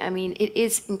fascinating. I mean, it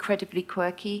is incredibly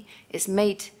quirky. It's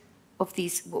made of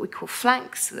these, what we call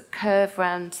flanks, that curve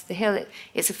around the hill.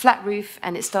 It's a flat roof,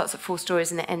 and it starts at 4 stories,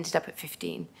 and it ended up at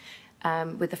 15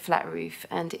 with a flat roof.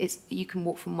 And you can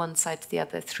walk from one side to the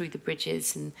other through the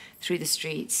bridges and through the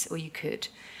streets, or you could.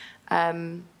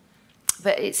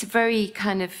 But it's very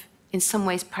kind of, in some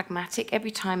ways, pragmatic.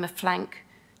 Every time a flank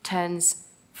turns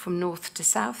from north to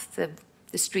south,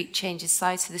 the street changes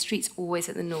size, so the street's always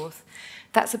at the north.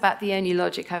 That's about the only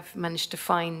logic I've managed to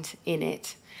find in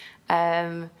it.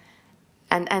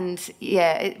 And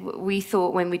yeah, we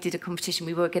thought when we did a competition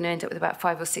we were going to end up with about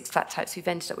 5 or 6 flat types. We've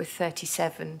ended up with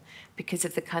 37 because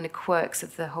of the kind of quirks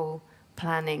of the whole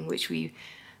planning, which we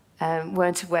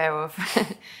weren't aware of.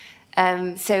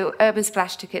 So Urban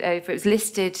Splash took it over. It was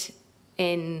listed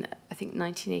in, I think,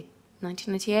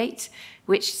 1998,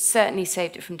 which certainly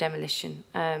saved it from demolition.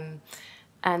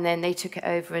 And then they took it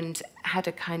over and had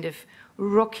a kind of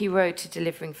rocky road to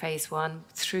delivering phase 1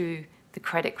 through the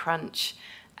credit crunch.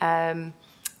 And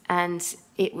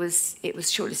it was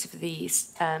shortlisted for the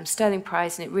Stirling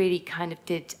Prize, and it really kind of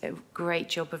did a great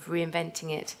job of reinventing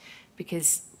it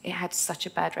because it had such a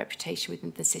bad reputation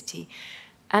within the city,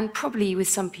 and probably with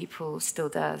some people still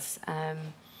does.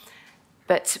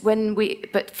 But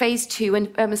phase 2,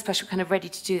 when Urban Splash were kind of ready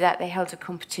to do that, they held a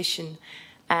competition,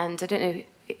 and I don't know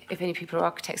if any people are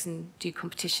architects and do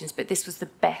competitions, but this was the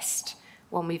best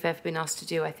one we've ever been asked to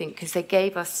do, I think, because they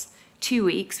gave us 2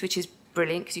 weeks, which is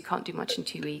brilliant because you can't do much in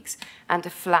 2 weeks, and a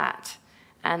flat.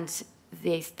 And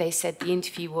they said the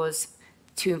interview was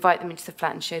to invite them into the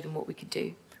flat and show them what we could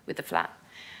do with the flat.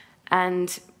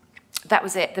 And that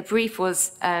was it. The brief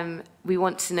was, we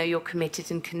want to know you're committed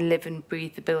and can live and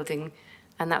breathe the building,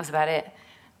 and that was about it.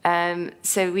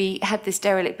 So we had this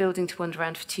derelict building to wander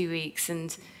around for 2 weeks,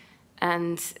 and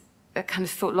I kind of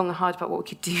thought long and hard about what we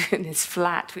could do in this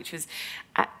flat, which was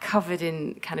covered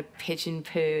in kind of pigeon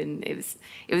poo, and it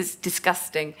was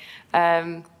disgusting.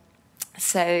 But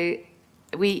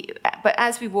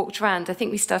as we walked around, I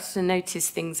think we started to notice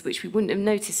things which we wouldn't have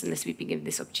noticed unless we'd been given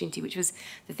this opportunity, which was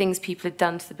the things people had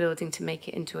done to the building to make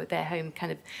it into their home,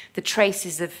 kind of the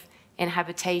traces of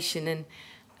inhabitation.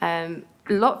 And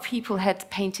a lot of people had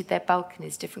painted their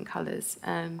balconies different colours,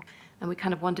 and we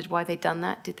kind of wondered why they'd done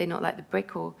that. Did they not like the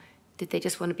brick, or did they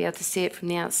just want to be able to see it from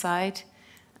the outside?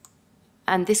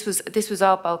 And this was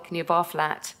our balcony of our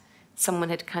flat. Someone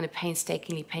had kind of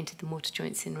painstakingly painted the mortar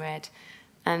joints in red.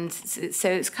 And so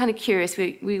it's kind of curious.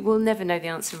 We will never know the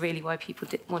answer really why people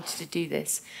wanted to do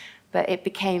this, but it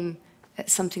became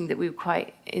something that we were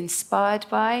quite inspired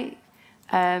by.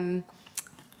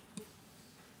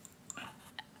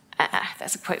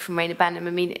 That's a quote from Rainer Banham.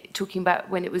 I mean, talking about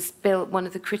when it was built, one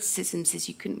of the criticisms is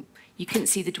you couldn't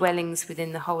see the dwellings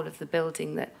within the whole of the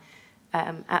building. That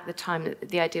at the time,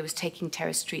 the idea was taking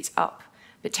terrace streets up,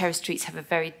 but terrace streets have a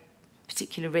very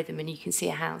particular rhythm, and you can see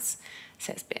a house.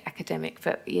 So it's a bit academic,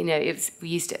 but you know, we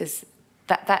used it as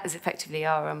that is effectively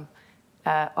our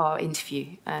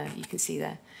interview. You can see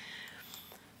there.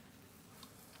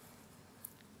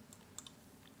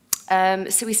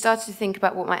 So we started to think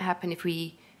about what might happen if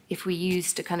we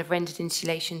used a kind of rendered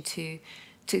insulation to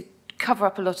cover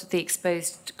up a lot of the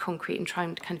exposed concrete and try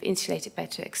and kind of insulate it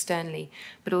better externally,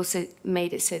 but also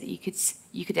made it so that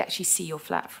you could actually see your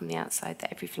flat from the outside.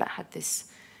 That every flat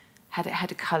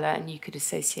had a colour, and you could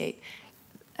associate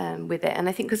with it. And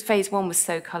I think because phase one was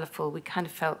so colourful, we kind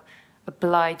of felt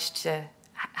obliged to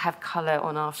have colour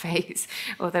on our face,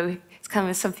 although it's kind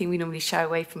of something we normally shy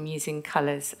away from, using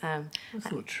colours.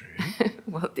 That's not true.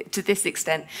 Well, to this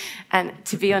extent. And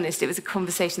to be honest, it was a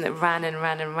conversation that ran and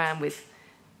ran and ran with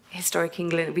historic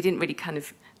England. We didn't really kind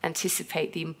of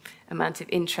anticipate the amount of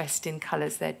interest in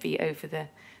colours there'd be over the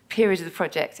period of the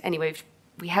project. Anyway,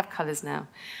 we have colours now.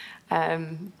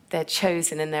 They're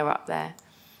chosen and they're up there.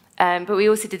 But we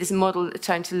also did this model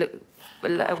trying to look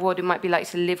at what it might be like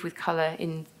to live with colour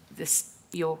in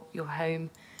your home.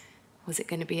 Was it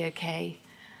going to be okay?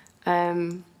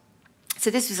 So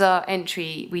this was our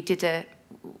entry. We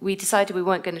decided we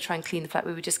weren't going to try and clean the flat.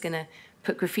 We were just going to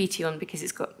put graffiti on because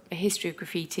it's got a history of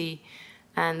graffiti,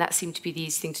 and that seemed to be the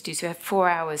easy thing to do. So we had 4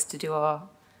 hours to do our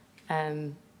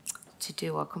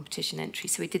competition entry.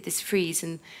 So we did this frieze,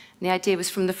 and the idea was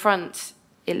from the front,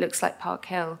 it looks like Park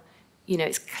Hill. You know,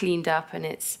 it's cleaned up,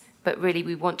 but really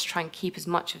we want to try and keep as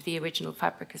much of the original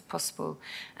fabric as possible.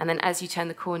 And then as you turn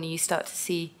the corner, you start to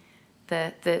see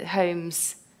the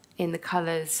homes in the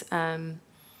colours. And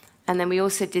then we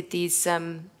also did these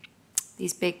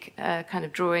big kind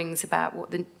of drawings about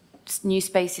what the new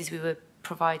spaces we were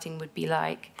providing would be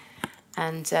like.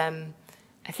 And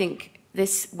I think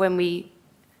this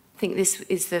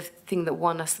is the thing that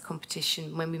won us the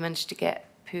competition, when we managed to get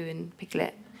Pooh and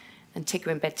Piglet and Tigger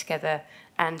in bed together,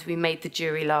 and we made the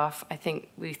jury laugh. I think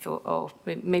we thought, oh,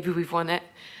 maybe we've won it.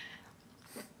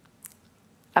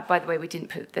 By the way, we didn't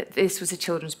put that this was a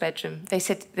children's bedroom. They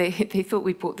said they thought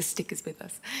we brought the stickers with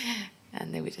us,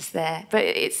 and they were just there. But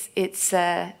it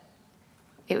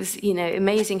was, you know,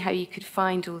 amazing how you could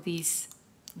find all these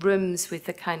rooms with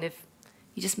the kind of,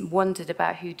 you just wondered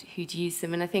about who'd use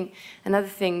them. And I think another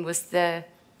thing was there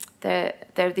are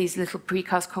these little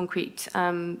precast concrete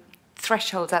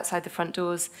thresholds outside the front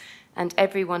doors, and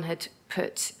everyone had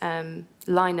put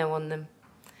lino on them.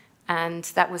 And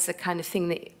that was the kind of thing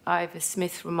that Ivor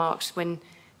Smith remarked when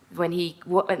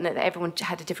that everyone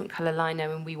had a different colour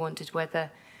lino, and we wondered whether,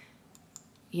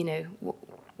 you know,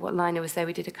 what lino was there.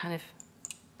 We did a kind of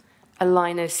a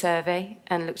lino survey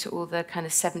and looked at all the kind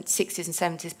of 60s and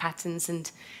 70s patterns,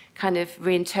 and kind of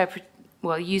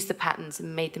used the patterns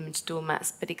and made them into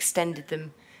doormats, but extended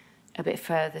them a bit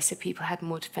further so people had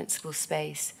more defensible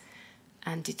space,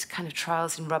 and did kind of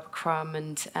trials in rubber crumb,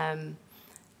 and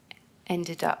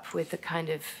ended up with a kind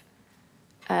of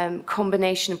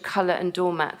combination of colour and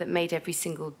doormat that made every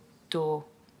single door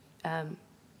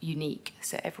unique.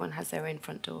 So everyone has their own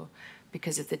front door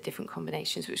because of the different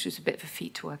combinations, which was a bit of a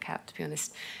feat to work out, to be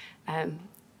honest. And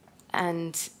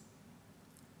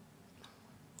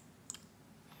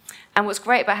what's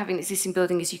great about having an existing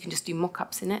building is you can just do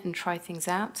mock-ups in it and try things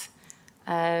out.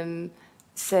 Oops.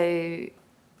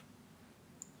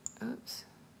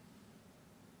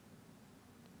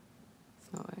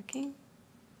 It's not working.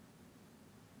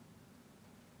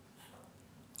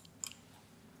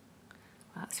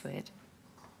 Well, that's weird.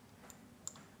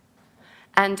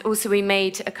 And also we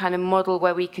made a kind of model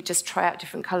where we could just try out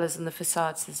different colours on the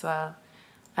facades as well.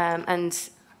 And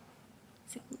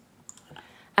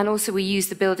also we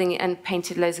used the building and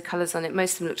painted loads of colours on it.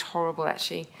 Most of them looked horrible,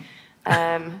 actually.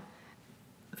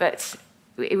 But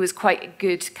it was quite a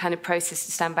good kind of process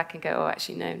to stand back and go, oh,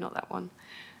 actually, no, not that one.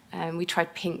 We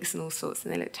tried pinks and all sorts,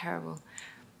 and they looked terrible.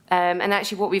 And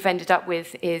actually what we've ended up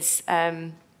with is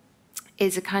a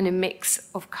kind of mix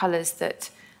of colours that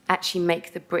actually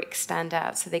make the brick stand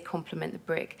out, so they complement the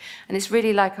brick. And it's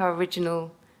really like our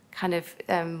original kind of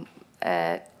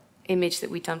image that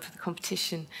we'd done for the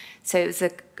competition. So it was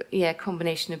a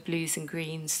combination of blues and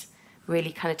greens,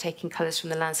 really kind of taking colours from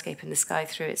the landscape and the sky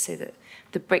through it, so that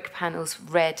the brick panels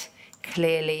read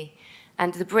clearly.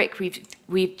 And the brick,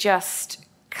 we've just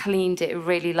cleaned it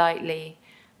really lightly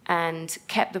and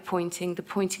kept the pointing. The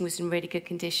pointing was in really good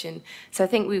condition. So I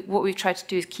think what we've tried to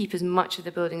do is keep as much of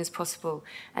the building as possible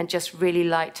and just really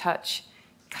light touch,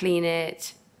 clean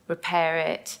it, repair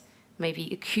it, maybe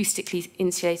acoustically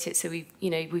insulate it. So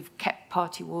we've kept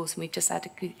party walls and we've just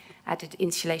added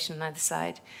insulation on either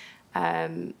side.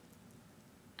 And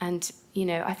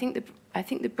I think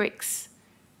the bricks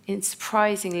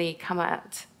surprisingly come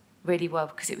out really well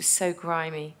because it was so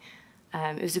grimy.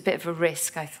 It was a bit of a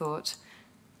risk, I thought.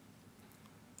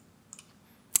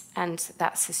 And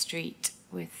that's the street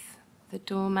with the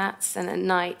doormats. And at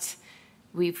night,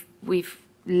 we've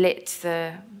lit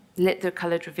the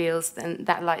coloured reveals, and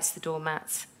that lights the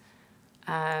doormats.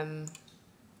 And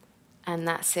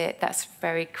that's it. That's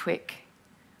very quick.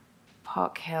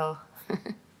 Park Hill,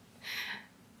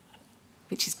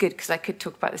 which is good because I could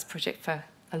talk about this project for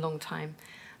a long time.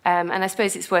 And I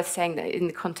suppose it's worth saying that in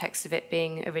the context of it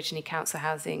being originally council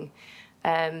housing,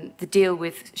 the deal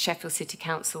with Sheffield City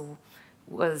Council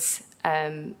was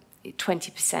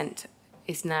 20%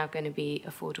 is now going to be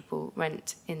affordable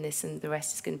rent in this, and the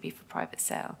rest is going to be for private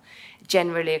sale,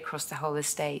 generally across the whole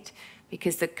estate,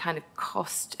 because the kind of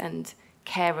cost and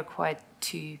care required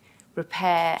to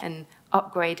repair and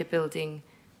upgrade a building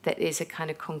that is a kind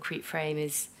of concrete frame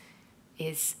is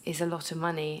a lot of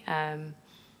money.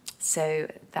 So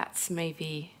that's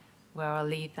maybe where I'll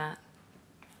leave that.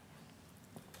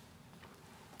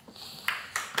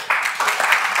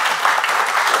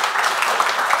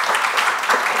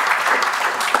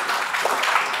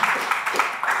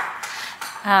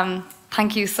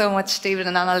 Thank you so much, David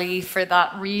and Annalie, for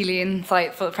that really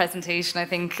insightful presentation. I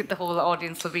think the whole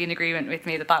audience will be in agreement with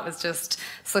me that that was just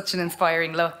such an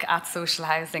inspiring look at social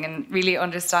housing and really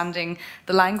understanding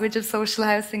the language of social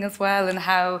housing as well, and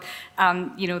how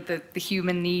the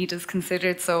human need is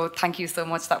considered. So thank you so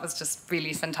much. That was just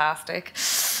really fantastic.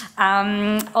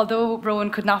 Although Rowan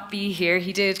could not be here,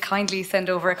 he did kindly send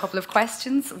over a couple of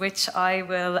questions, which I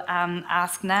will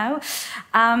ask now.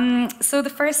 So the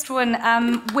first one,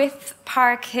 with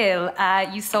Park Hill,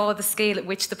 you saw the scale at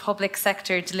which the public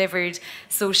sector delivered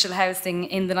social housing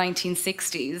in the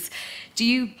 1960s. Do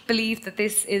you believe that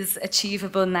this is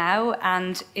achievable now?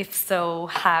 And if so,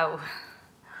 how?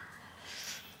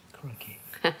 Crikey.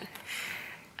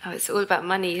 Oh, it's all about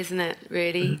money, isn't it,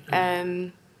 really?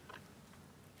 I'm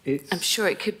sure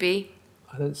it could be.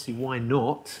 I don't see why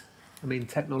not. I mean,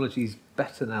 technology is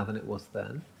better now than it was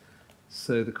then.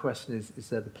 So the question is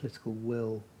there the political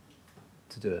will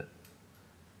to do it?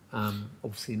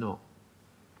 Obviously not,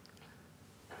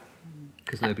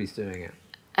 because nobody's doing it.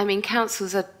 I mean,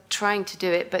 councils are trying to do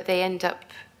it, but they end up,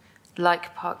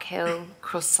 like Park Hill,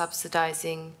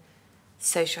 cross-subsidising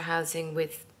social housing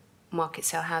with market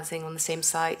sale housing on the same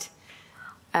site.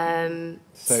 So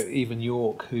even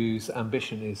York, whose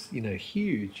ambition is,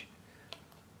 huge,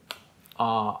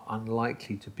 are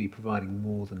unlikely to be providing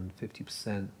more than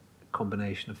 50%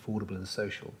 combination affordable and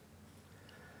social.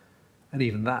 And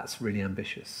even that's really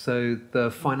ambitious. So the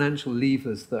financial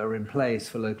levers that are in place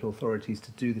for local authorities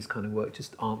to do this kind of work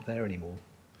just aren't there anymore.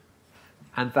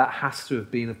 And that has to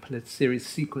have been a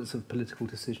sequence of political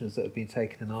decisions that have been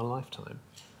taken in our lifetime,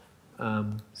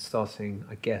 starting,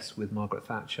 I guess, with Margaret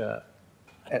Thatcher,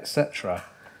 etc.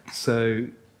 So,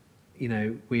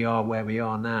 we are where we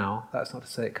are now. That's not to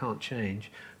say it can't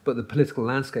change, but the political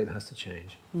landscape has to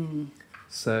change.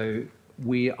 So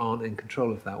we aren't in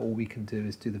control of that. All we can do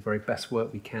is do the very best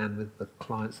work we can with the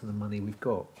clients and the money we've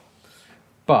got.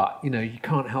 But, you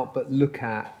can't help but look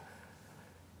at,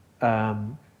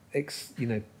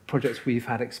 projects we've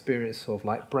had experience of,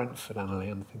 like Brentford, Annalie,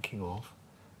 I'm thinking of,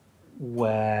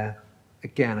 where,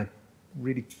 again, a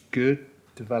really good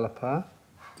developer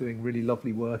doing really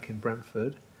lovely work in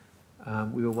Brentford.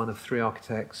 We were one of 3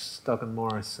 architects, Doug and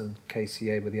Morris and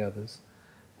KCA were the others.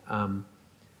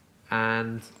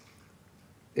 And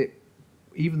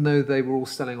even though they were all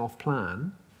selling off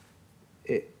plan,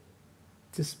 it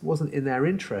just wasn't in their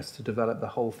interest to develop the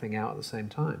whole thing out at the same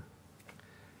time,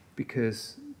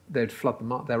 because they'd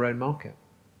flood their own market,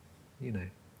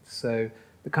 So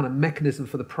the kind of mechanism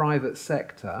for the private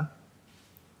sector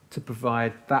to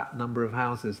provide that number of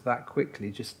houses that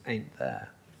quickly just ain't there.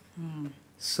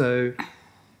 So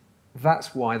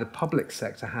that's why the public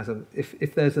sector has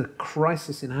if there's a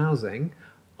crisis in housing,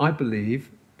 I believe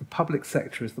the public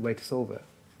sector is the way to solve it,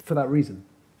 for that reason.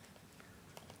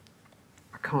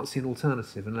 I can't see an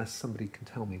alternative unless somebody can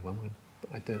tell me one.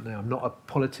 I don't know. I'm not a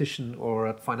politician or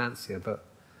a financier, but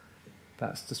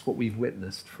that's just what we've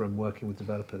witnessed from working with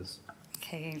developers.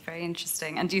 Okay, very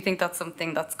interesting. And do you think that's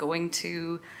something that's going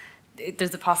to,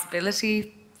 there's a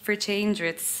possibility for change, or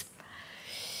it's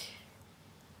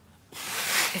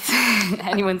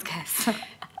anyone's guess?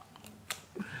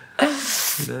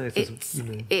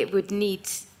 It would need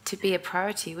to be a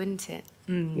priority, wouldn't it?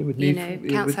 It would need,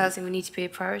 council housing would need to be a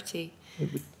priority.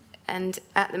 And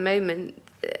at the moment,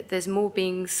 there's more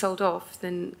being sold off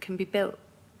than can be built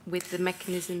with the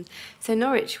mechanism. So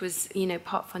Norwich was,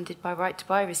 part funded by right to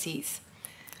buy receipts.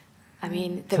 I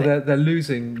mean, so they're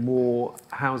losing more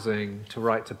housing to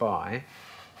right to buy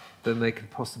than they could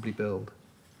possibly build.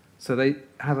 So they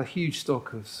have a huge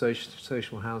stock of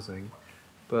social housing,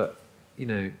 but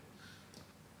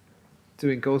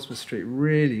doing Goldsmiths Street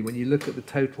really, when you look at the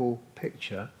total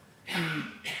picture,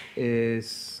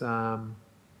 is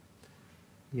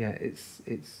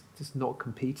it's just not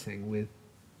competing with.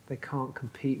 They can't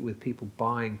compete with people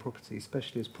buying property,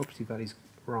 especially as property values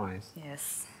rise.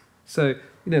 Yes. So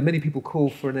many people call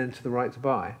for an end to the right to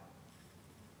buy,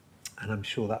 and I'm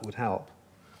sure that would help.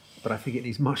 But I think it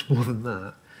needs much more than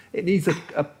that. It needs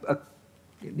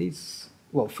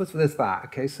well, first of all, there's that.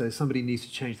 Okay, so somebody needs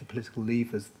to change the political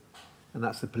levers, and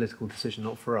that's a political decision,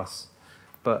 not for us.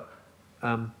 But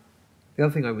the other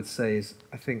thing I would say is,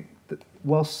 I think that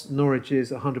whilst Norwich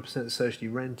is 100% socially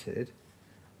rented,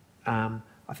 I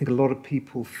think a lot of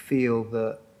people feel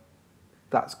that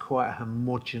that's quite a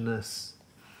homogenous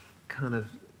kind of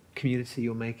community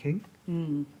you're making.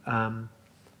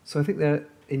 So I think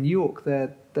in York,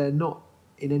 they're not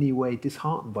in any way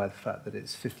disheartened by the fact that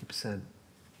it's 50%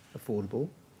 affordable.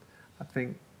 I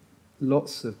think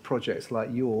lots of projects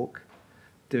like York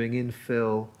doing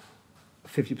infill,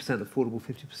 50% affordable,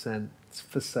 50%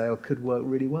 for sale could work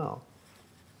really well.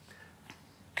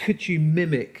 Could you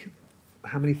mimic,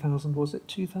 how many thousand was it?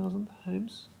 2,000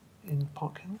 homes in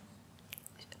Park Hill?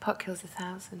 Park Hill's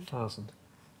 1,000. 1,000.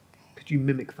 Could you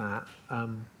mimic that?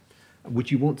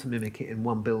 Would you want to mimic it in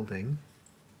one building?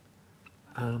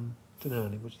 Don't know,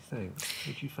 Annie, what do you think?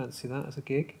 Would you fancy that as a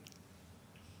gig?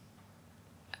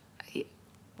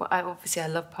 Well, obviously I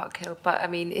love Park Hill, but I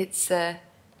mean, it's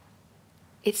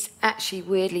actually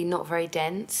weirdly not very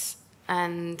dense,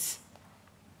 and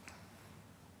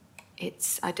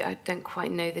I don't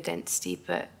quite know the density,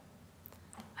 but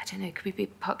I don't know, could we be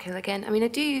Park Hill again? I mean, I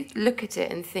do look at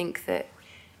it and think that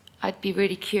I'd be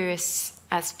really curious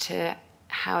as to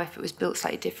how, if it was built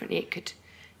slightly differently,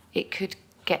 it could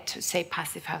get to, say,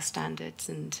 passive house standards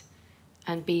and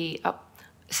be up.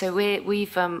 So we've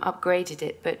upgraded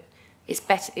it, but it's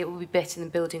better. It will be better than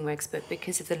building regs, but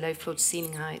because of the low floor to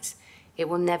ceiling heights, it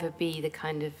will never be the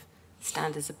kind of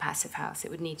standards of passive house.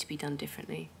 It would need to be done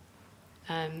differently.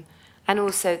 And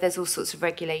also, there's all sorts of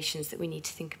regulations that we need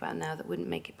to think about now that wouldn't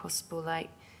make it possible, like,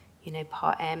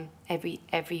 Part M,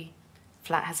 every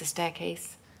flat has a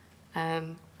staircase.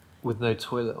 With no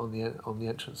toilet on the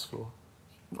entrance floor.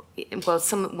 Well,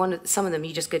 some of them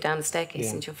you just go down the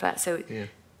staircase into your flat. So,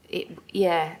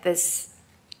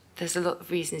 there's a lot of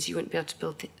reasons you wouldn't be able to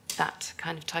build that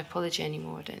kind of typology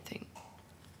anymore, I don't think.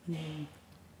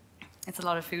 It's a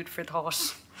lot of food for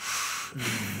thought.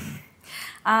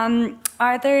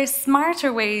 Are there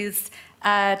smarter ways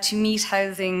to meet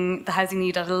the housing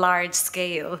need at a large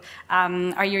scale?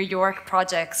 Are your York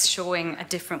projects showing a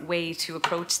different way to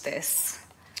approach this?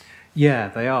 Yeah,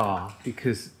 they are,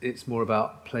 because it's more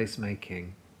about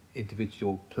placemaking,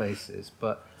 individual places.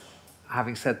 But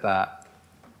having said that,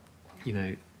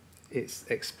 it's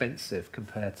expensive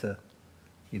compared to,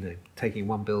 taking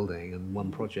one building and one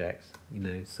project.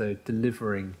 So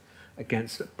delivering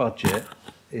against a budget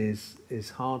is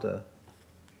harder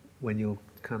when you're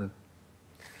kind of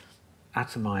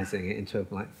atomizing it into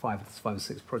like five or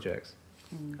six projects.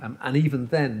 And even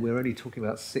then, we're only talking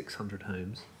about 600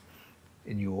 homes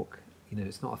in York.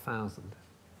 It's not 1,000.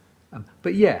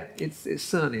 But yeah, it's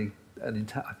certainly I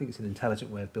think it's an intelligent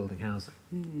way of building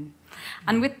housing.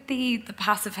 And with the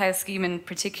passive house scheme in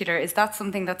particular, is that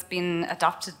something that's been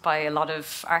adopted by a lot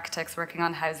of architects working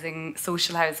on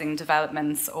social housing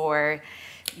developments, or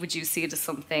would you see it as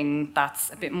something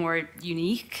that's a bit more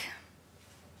unique?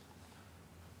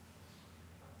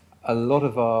 A lot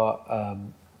of our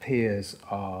peers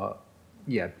are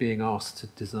being asked to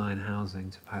design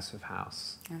housing to passive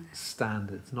house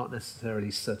standards, not necessarily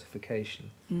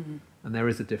certification. And there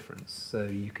is a difference. So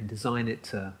you can design it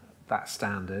to that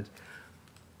standard,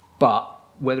 but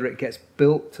whether it gets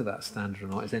built to that standard or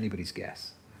not is anybody's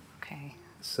guess. Okay.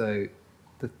 So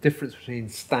the difference between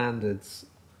standards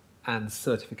and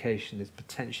certification is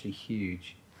potentially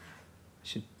huge. I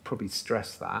should probably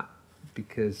stress that,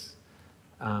 because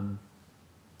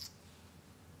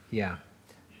Yeah.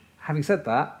 Having said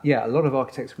that, yeah, a lot of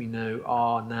architects we know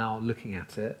are now looking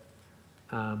at it,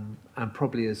 and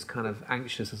probably as kind of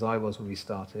anxious as I was when we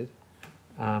started.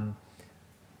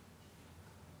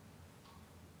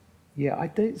 Yeah, I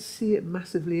don't see it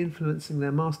massively influencing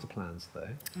their master plans,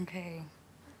 though. Okay.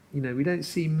 You know, we don't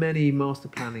see many master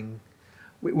planning.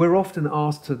 We're often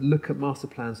asked to look at master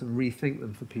plans and rethink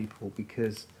them for people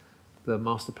because the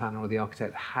master planner or the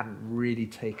architect hadn't really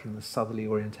taken the southerly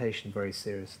orientation very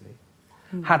seriously,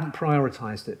 hadn't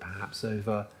prioritised it perhaps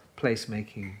over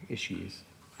placemaking issues,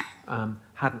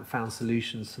 hadn't found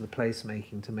solutions to the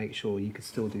placemaking to make sure you could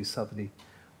still do southerly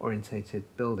orientated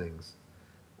buildings.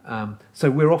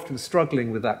 So we're often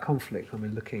struggling with that conflict when we're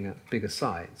looking at bigger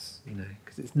sites, you know,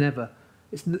 because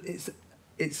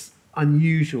it's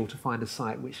unusual to find a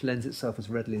site which lends itself as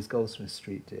readily as Goldsmiths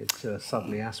Street did to a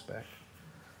southerly aspect.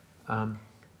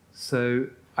 So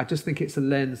I just think it's a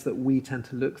lens that we tend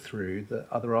to look through that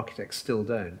other architects still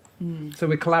don't. So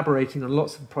we're collaborating on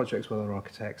lots of projects with other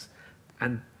architects,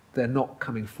 and they're not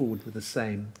coming forward with the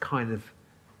same kind of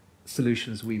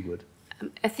solutions we would.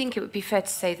 I think it would be fair to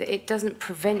say that it doesn't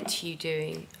prevent you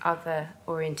doing other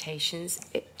orientations.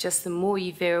 It just, the more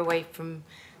you veer away from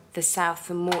the south,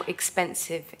 the more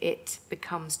expensive it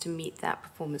becomes to meet that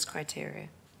performance criteria.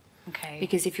 Okay.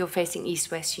 Because if you're facing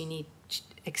east-west, you need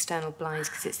external blinds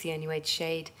because it's the only way to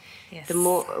shade. Yes. The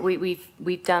more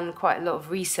we've done quite a lot of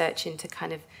research into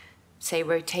kind of, say,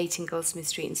 rotating Goldsmiths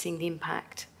Street and seeing the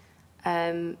impact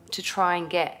to try and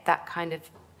get that kind of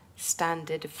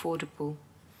standard affordable.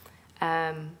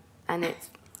 And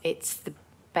it's the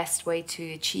best way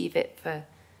to achieve it for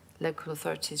local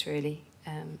authorities, really,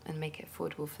 and make it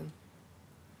affordable for them.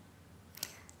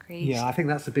 Great. Yeah, I think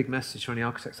that's a big message for any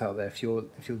architects out there. If you're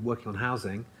working on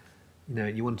housing, you know,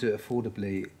 and you want to do it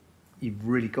affordably, you've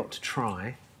really got to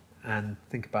try and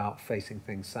think about facing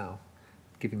things south,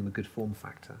 giving them a good form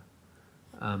factor.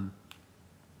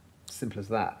 Simple as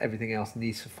that. Everything else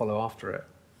needs to follow after it.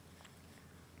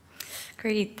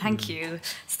 Great, thank you.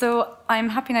 So I'm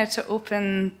happy now to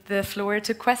open the floor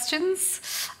to questions.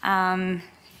 Yeah.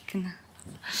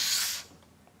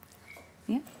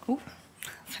 Oh,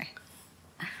 sorry.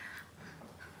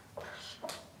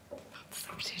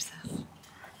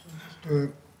 A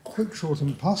quick thought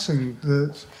in passing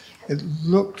that it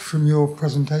looked from your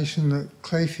presentation that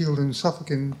Clayfield in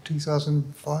Suffolk in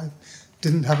 2005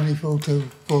 didn't have any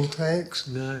photovoltaics,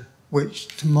 No. which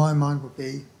to my mind would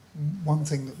be one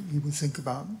thing that you would think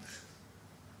about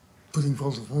putting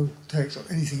photovoltaics on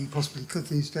anything you possibly could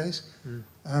these days.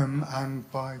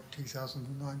 And by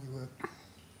 2009 you were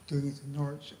doing it in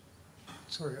Norwich.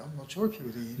 Sorry, I'm not sure if you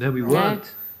were doing it. No, we in Norwich.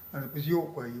 weren't. And it was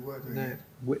York where you were doing it.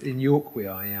 No, in York we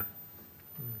are, yeah.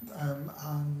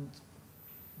 And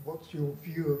what's your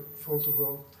view of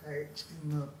photovoltaics in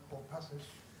the Hall Passage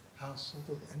House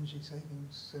sort of energy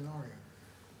savings scenario?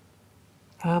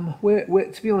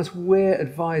 To be honest, we're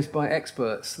advised by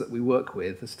experts that we work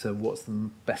with as to what's the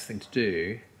best thing to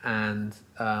do, and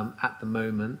at the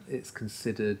moment it's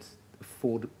considered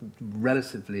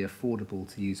relatively affordable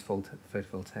to use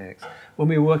photovoltaics. When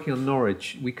we were working on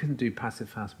Norwich, we couldn't do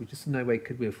passive house. We just no way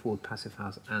could we afford passive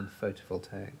house and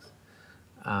photovoltaics.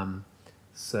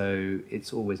 So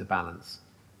it's always a balance.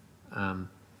 And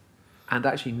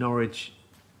actually Norwich,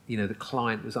 you know, the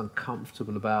client was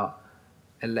uncomfortable about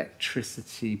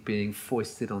electricity being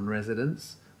foisted on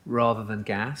residents rather than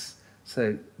gas.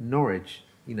 So Norwich,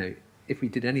 you know, if we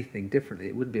did anything differently,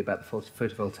 it wouldn't be about the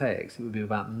photovoltaics, it would be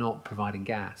about not providing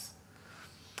gas.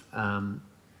 Because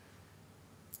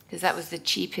that was the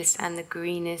cheapest and the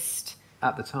greenest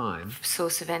at the time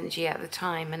source of energy at the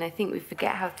time, and I think we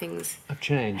forget how things have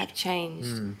changed.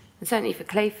 And certainly for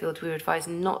Clayfield, we were advised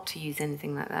not to use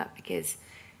anything like that because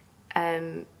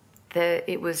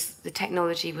the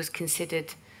technology was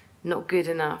considered not good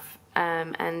enough,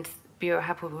 and Bureau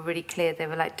Happold were really clear. They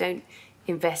were like, don't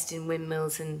invest in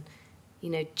windmills and, you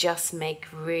know, just make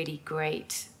really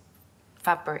great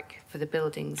fabric for the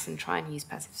buildings and try and use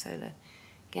passive solar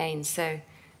again. So,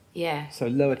 yeah. So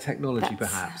lower technology,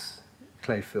 perhaps.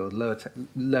 Clayfield,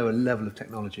 lower level of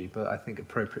technology, but I think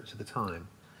appropriate to the time.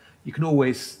 You can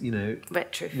always, you know,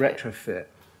 retrofit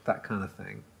that kind of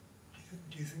thing.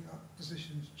 Do you think that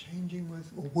position is changing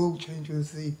with, or will change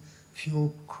with the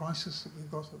fuel crisis that we've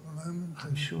got at the moment?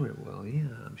 I'm sure it will, yeah.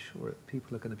 I'm sure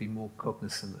people are going to be more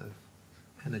cognizant of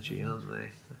energy, aren't they?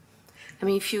 I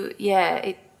mean,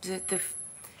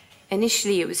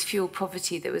 initially it was fuel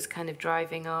poverty that was kind of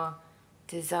driving our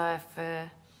desire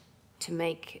to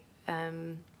make a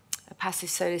passive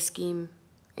solar scheme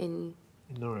in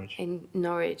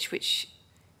Norwich,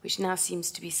 which now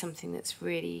seems to be something that's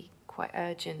really quite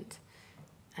urgent.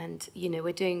 And, you know,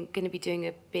 we're going to be doing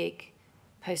a big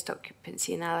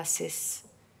post-occupancy analysis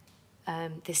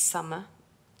this summer,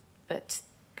 but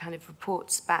kind of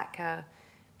reports back how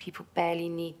people barely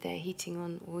need their heating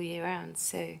on all year round,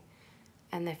 so,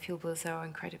 and their fuel bills are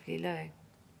incredibly low.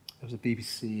 There was a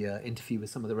BBC interview with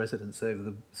some of the residents over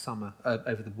the summer,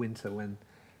 over the winter, when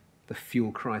the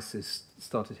fuel crisis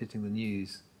started hitting the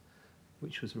news,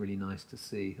 which was really nice to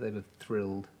see. They were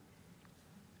thrilled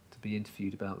to be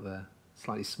interviewed about their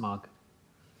slightly smug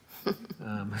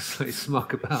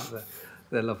about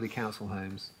their lovely council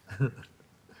homes.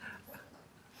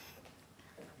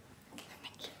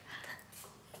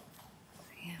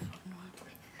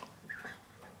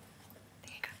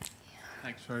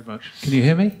 Thanks very much. Can you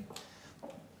hear me?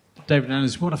 David and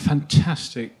Annalie, what a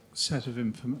fantastic set of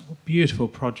beautiful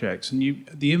projects. And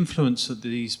the influence that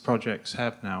these projects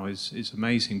have now is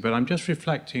amazing. But I'm just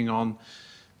reflecting on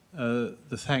the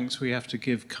thanks we have to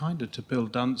give kind of to Bill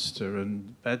Dunster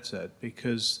and BedZ,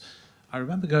 because I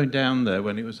remember going down there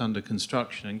when it was under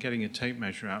construction and getting a tape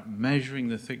measure out, measuring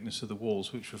the thickness of the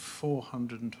walls, which were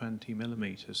 420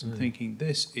 millimetres, and thinking,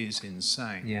 this is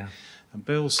insane. Yeah. And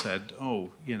Bill said,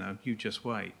 oh, you know, you just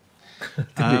wait.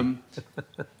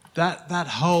 That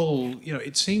whole, you know,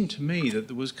 it seemed to me that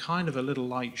there was kind of a little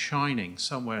light shining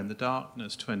somewhere in the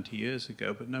darkness 20 years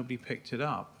ago, but nobody picked it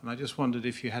up. And I just wondered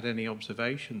if you had any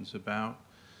observations about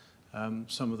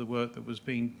some of the work that was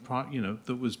being,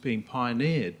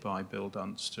 pioneered by Bill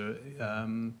Dunster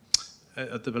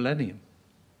at the Millennium.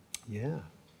 Yeah.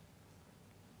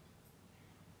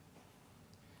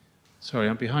 Sorry,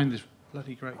 I'm behind this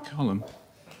bloody great column.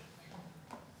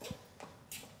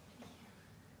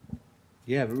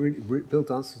 Yeah, but really, Bill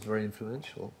Dunster's very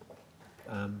influential.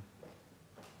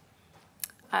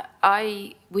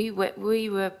 We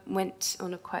went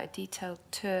on quite a detailed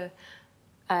tour.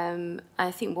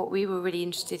 I think what we were really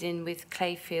interested in with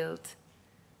Clayfield,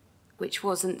 which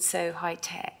wasn't so high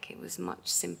tech, it was a much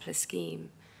simpler scheme,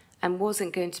 and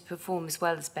wasn't going to perform as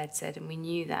well as BedZ, and we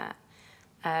knew that.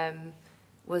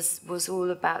 Was all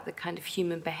about the kind of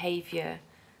human behaviour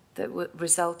that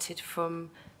resulted from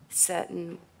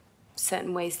certain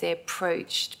ways they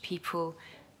approached people,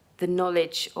 the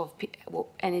knowledge of what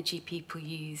energy people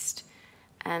used,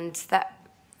 and that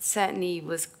certainly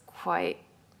was quite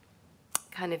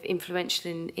kind of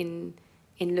influential in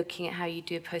looking at how you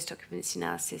do a post-occupancy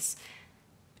analysis.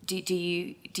 Do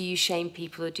you shame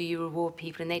people or do you reward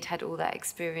people? And they'd had all that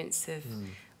experience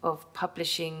of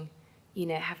publishing, you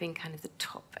know, having kind of the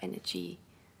top energy,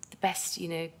 the best, you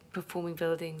know, performing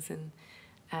buildings, and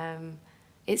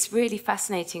it's really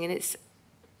fascinating. And it's,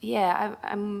 yeah,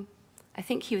 I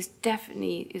think he was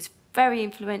very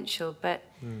influential, but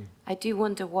I do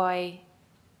wonder why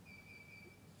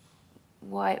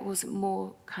it wasn't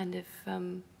more kind of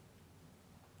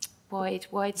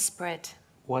widespread.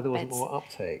 Why there wasn't more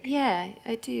uptake? Yeah,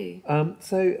 I do.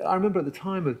 So I remember at the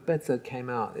time of BedZ came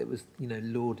out, it was, you know,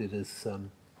 lauded as kind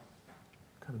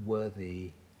of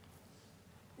worthy,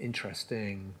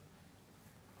 interesting,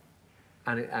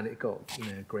 and it got, you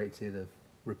know, a great deal of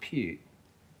repute.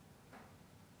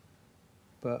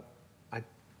 But I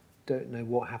don't know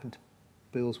what happened to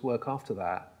Bill's work after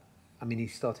that. I mean, he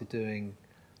started doing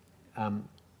The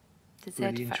Z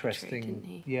really Factory, interesting, didn't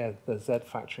he? yeah, the Z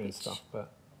Factory and stuff.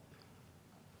 But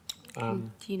Do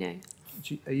you know?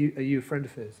 are you a friend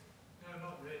of his? No,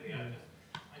 not really. I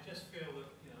just feel that,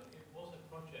 you know, it was a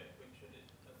project which at the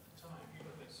time, if you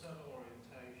look at solar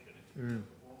orientation, if you look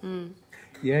at Wolfen's,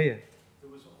 Yeah.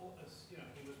 there was you know,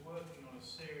 he was working on a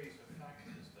series of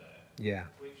factors there,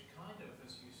 Yeah. which kind of,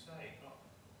 as you say, got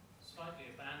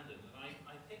slightly abandoned. And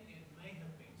I think it may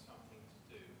have been something to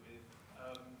do with,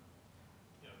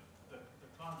 you know, the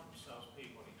client themselves,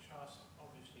 Peabody Trust,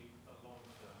 obviously a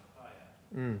long-term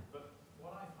player. But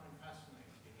what I find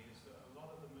fascinating is that a lot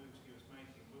of the moves he was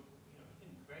making were, you know, he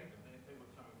didn't create them. They were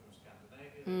coming from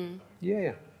Scandinavia. They were coming from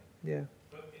Yeah. Germany. Yeah.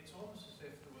 But it's almost as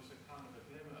if there was a kind of a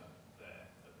glimmer there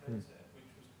at BedZ, which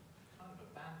was kind of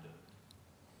abandoned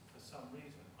for some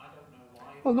reason. I don't know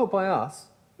why. Well, not by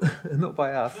us. Not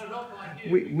by us. No, not by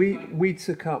you. We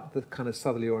took up the kind of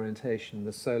southerly orientation,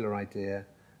 the solar idea,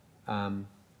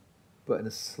 but in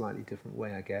a slightly different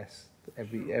way, I guess.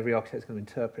 Every architect's going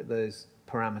to interpret those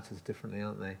parameters differently,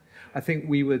 aren't they? I think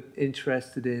we were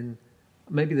interested in,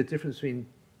 maybe the difference between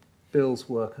Bill's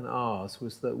work and ours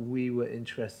was that we were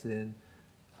interested in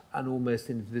an almost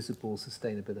invisible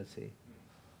sustainability,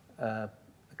 a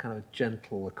kind of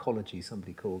gentle ecology,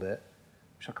 somebody called it,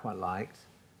 which I quite liked,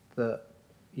 that,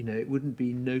 you know, it wouldn't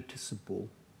be noticeable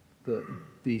that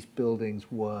these buildings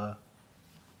were,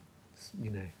 you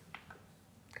know,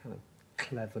 kind of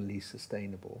cleverly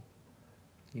sustainable.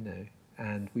 you know,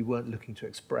 and we weren't looking to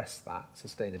express that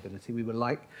sustainability.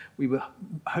 We were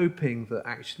hoping that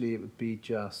actually it would be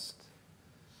just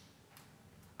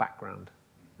background,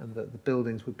 and that the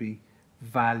buildings would be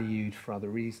valued for other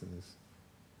reasons.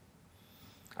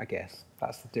 I guess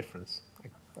that's the difference.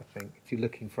 I think if you're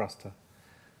looking for us to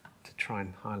try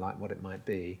and highlight what it might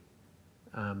be,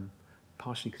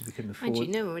 partially because we couldn't afford. Mind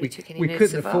you, no one really took any we notes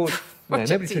couldn't of afford. our No, nobody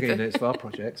projects took any either. notes of our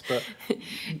projects, but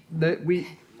no,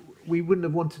 we wouldn't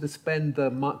have wanted to spend the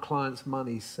client's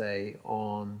money, say,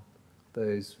 on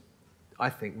those, I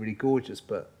think, really gorgeous,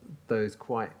 but those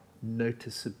quite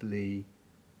noticeably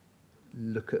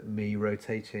look at me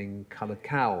rotating coloured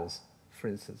cowls, for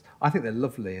instance. I think they're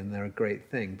lovely and they're a great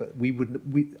thing, but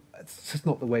it's just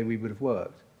not the way we would have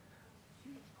worked.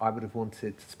 I would have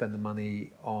wanted to spend the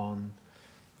money on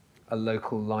a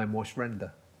local lime wash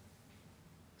render,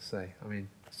 say. I mean,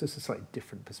 it's just a slightly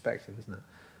different perspective, isn't it?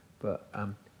 But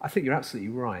I think you're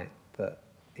absolutely right that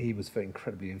he was very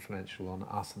incredibly influential on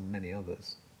us and many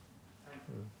others.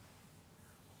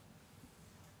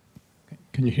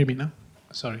 Can you hear me now?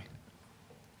 Sorry.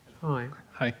 Hi.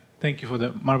 Hi. Thank you for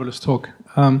the marvelous talk.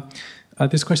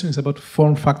 This question is about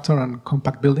form factor and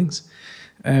compact buildings.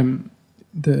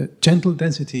 The gentle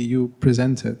density you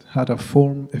presented had a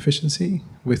form efficiency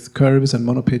with curves and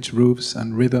monopitch roofs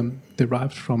and rhythm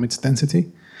derived from its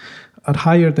density. At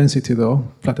higher density,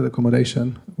 though, flatted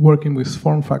accommodation, working with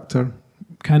form factor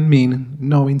can mean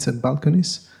no inset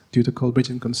balconies due to cold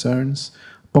bridging concerns,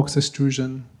 box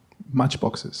extrusion,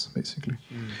 matchboxes, basically.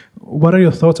 What are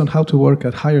your thoughts on how to work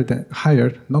at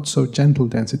higher, not so gentle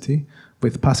density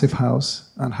with passive house,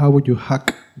 and how would you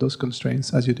hack those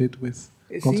constraints as you did with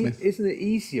Goldsmiths? Isn't it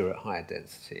easier at higher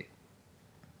density?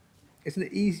 Isn't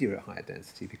it easier at higher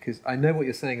density? Because I know what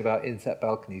you're saying about inset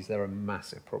balconies. They're a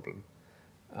massive problem.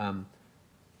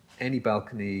 Any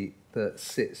balcony that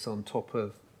sits on top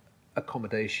of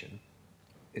accommodation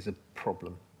is a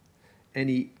problem.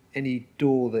 Any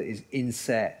door that is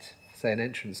inset, say an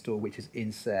entrance door which is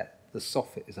inset, the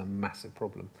soffit is a massive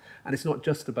problem. And it's not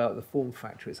just about the form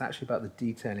factor, it's actually about the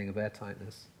detailing of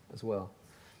airtightness as well.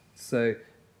 So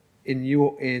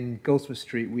in Goldsmiths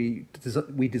Street, we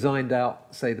designed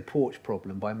out, say, the porch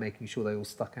problem by making sure they all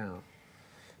stuck out.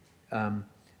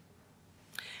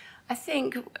 I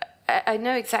think I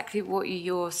know exactly what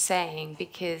you're saying,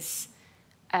 because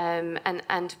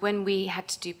and when we had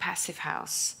to do passive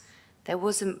house, there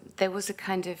was a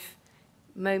kind of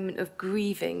moment of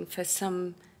grieving for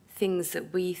some things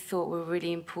that we thought were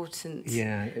really important.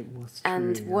 Yeah, it was true.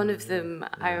 And one of them,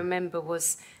 I remember,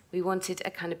 was we wanted a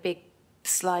kind of big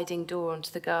sliding door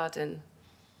onto the garden,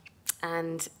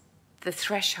 and the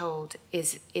threshold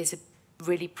is a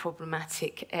really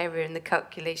problematic area in the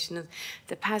calculation of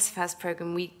the passive house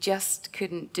program. We just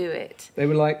couldn't do it. They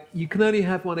were like, you can only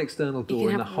have one external door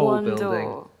in the whole building.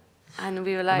 Door. And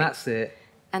we were like, and that's it.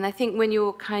 And I think when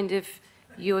you're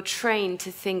trained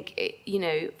to think, you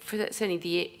know, for certainly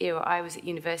the era I was at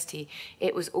university,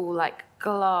 it was all like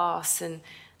glass and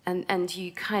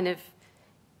you kind of,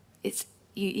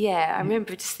 I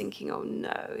remember just thinking, oh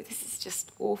no, this is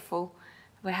just awful.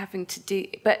 We're having to do,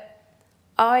 but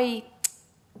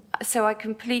so I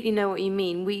completely know what you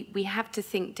mean. We have to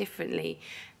think differently,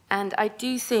 and I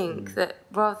do think that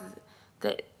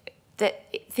that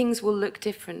things will look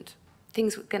different.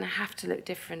 Things are going to have to look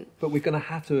different. But we're going to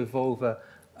have to evolve an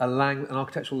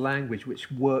architectural language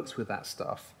which works with that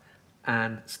stuff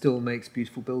and still makes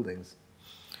beautiful buildings.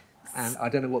 And I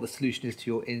don't know what the solution is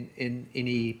to your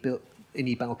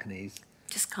innie balconies.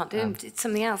 Just can't do them. It's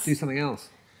something else. Do something else.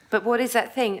 But what is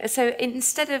that thing? So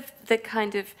instead of the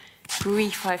kind of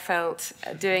grief I felt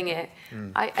doing it,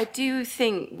 I do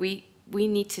think we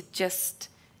need to just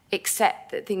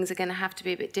accept that things are going to have to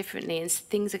be a bit differently, and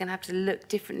things are going to have to look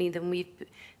differently than we've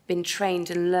been trained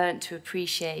and learned to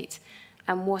appreciate.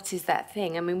 And what is that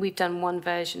thing? I mean, we've done one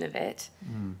version of it.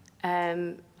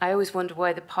 I always wonder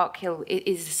why the Park Hill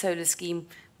is a solar scheme.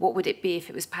 What would it be if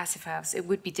it was passive house? It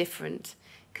would be different,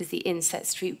 because the inset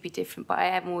street would be different. But I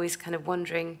am always kind of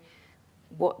wondering,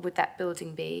 what would that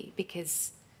building be?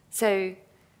 Because, so,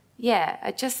 yeah,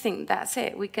 I just think that's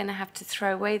it. We're going to have to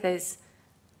throw away those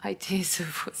ideas of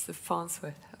what's the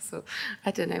Farnsworth House, or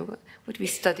I don't know, what do we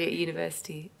study at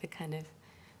university? The kind of,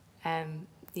 and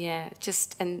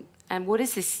what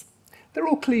is this? They're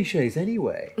all cliches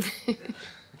anyway.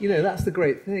 You know, that's the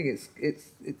great thing. It's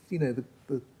you know,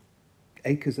 the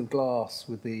acres of glass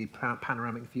with the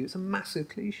panoramic view. It's a massive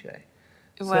cliche.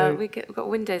 Well, we've got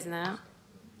windows now.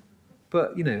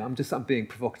 But, you know, I'm being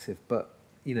provocative, but,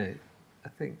 you know, I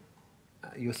think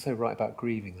you're so right about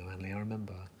grieving, though, Annalie, I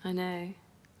remember. I know.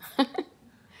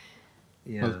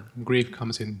 Yeah. Well, grief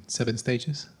comes in 7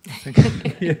 stages, I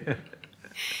think. Yeah.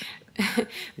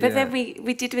 But then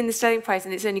we did win the Stirling Prize,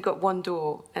 and it's only got one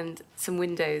door and some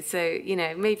windows, so you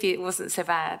know maybe it wasn't so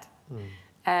bad.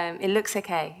 It looks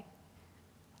okay,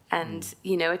 and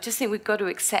you know I just think we've got to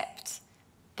accept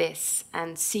this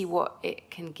and see what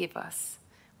it can give us,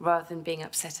 rather than being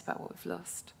upset about what we've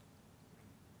lost.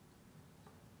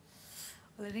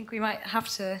 Well, I think we might have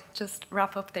to just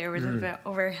wrap up there. We're a little bit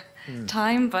over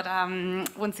time, but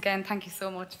once again, thank you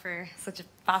so much for such a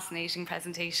fascinating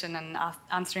presentation and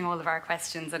answering all of our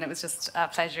questions, and it was just a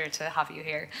pleasure to have you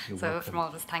here. You're so welcome. from all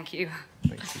of us, thank you.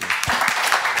 Thank you.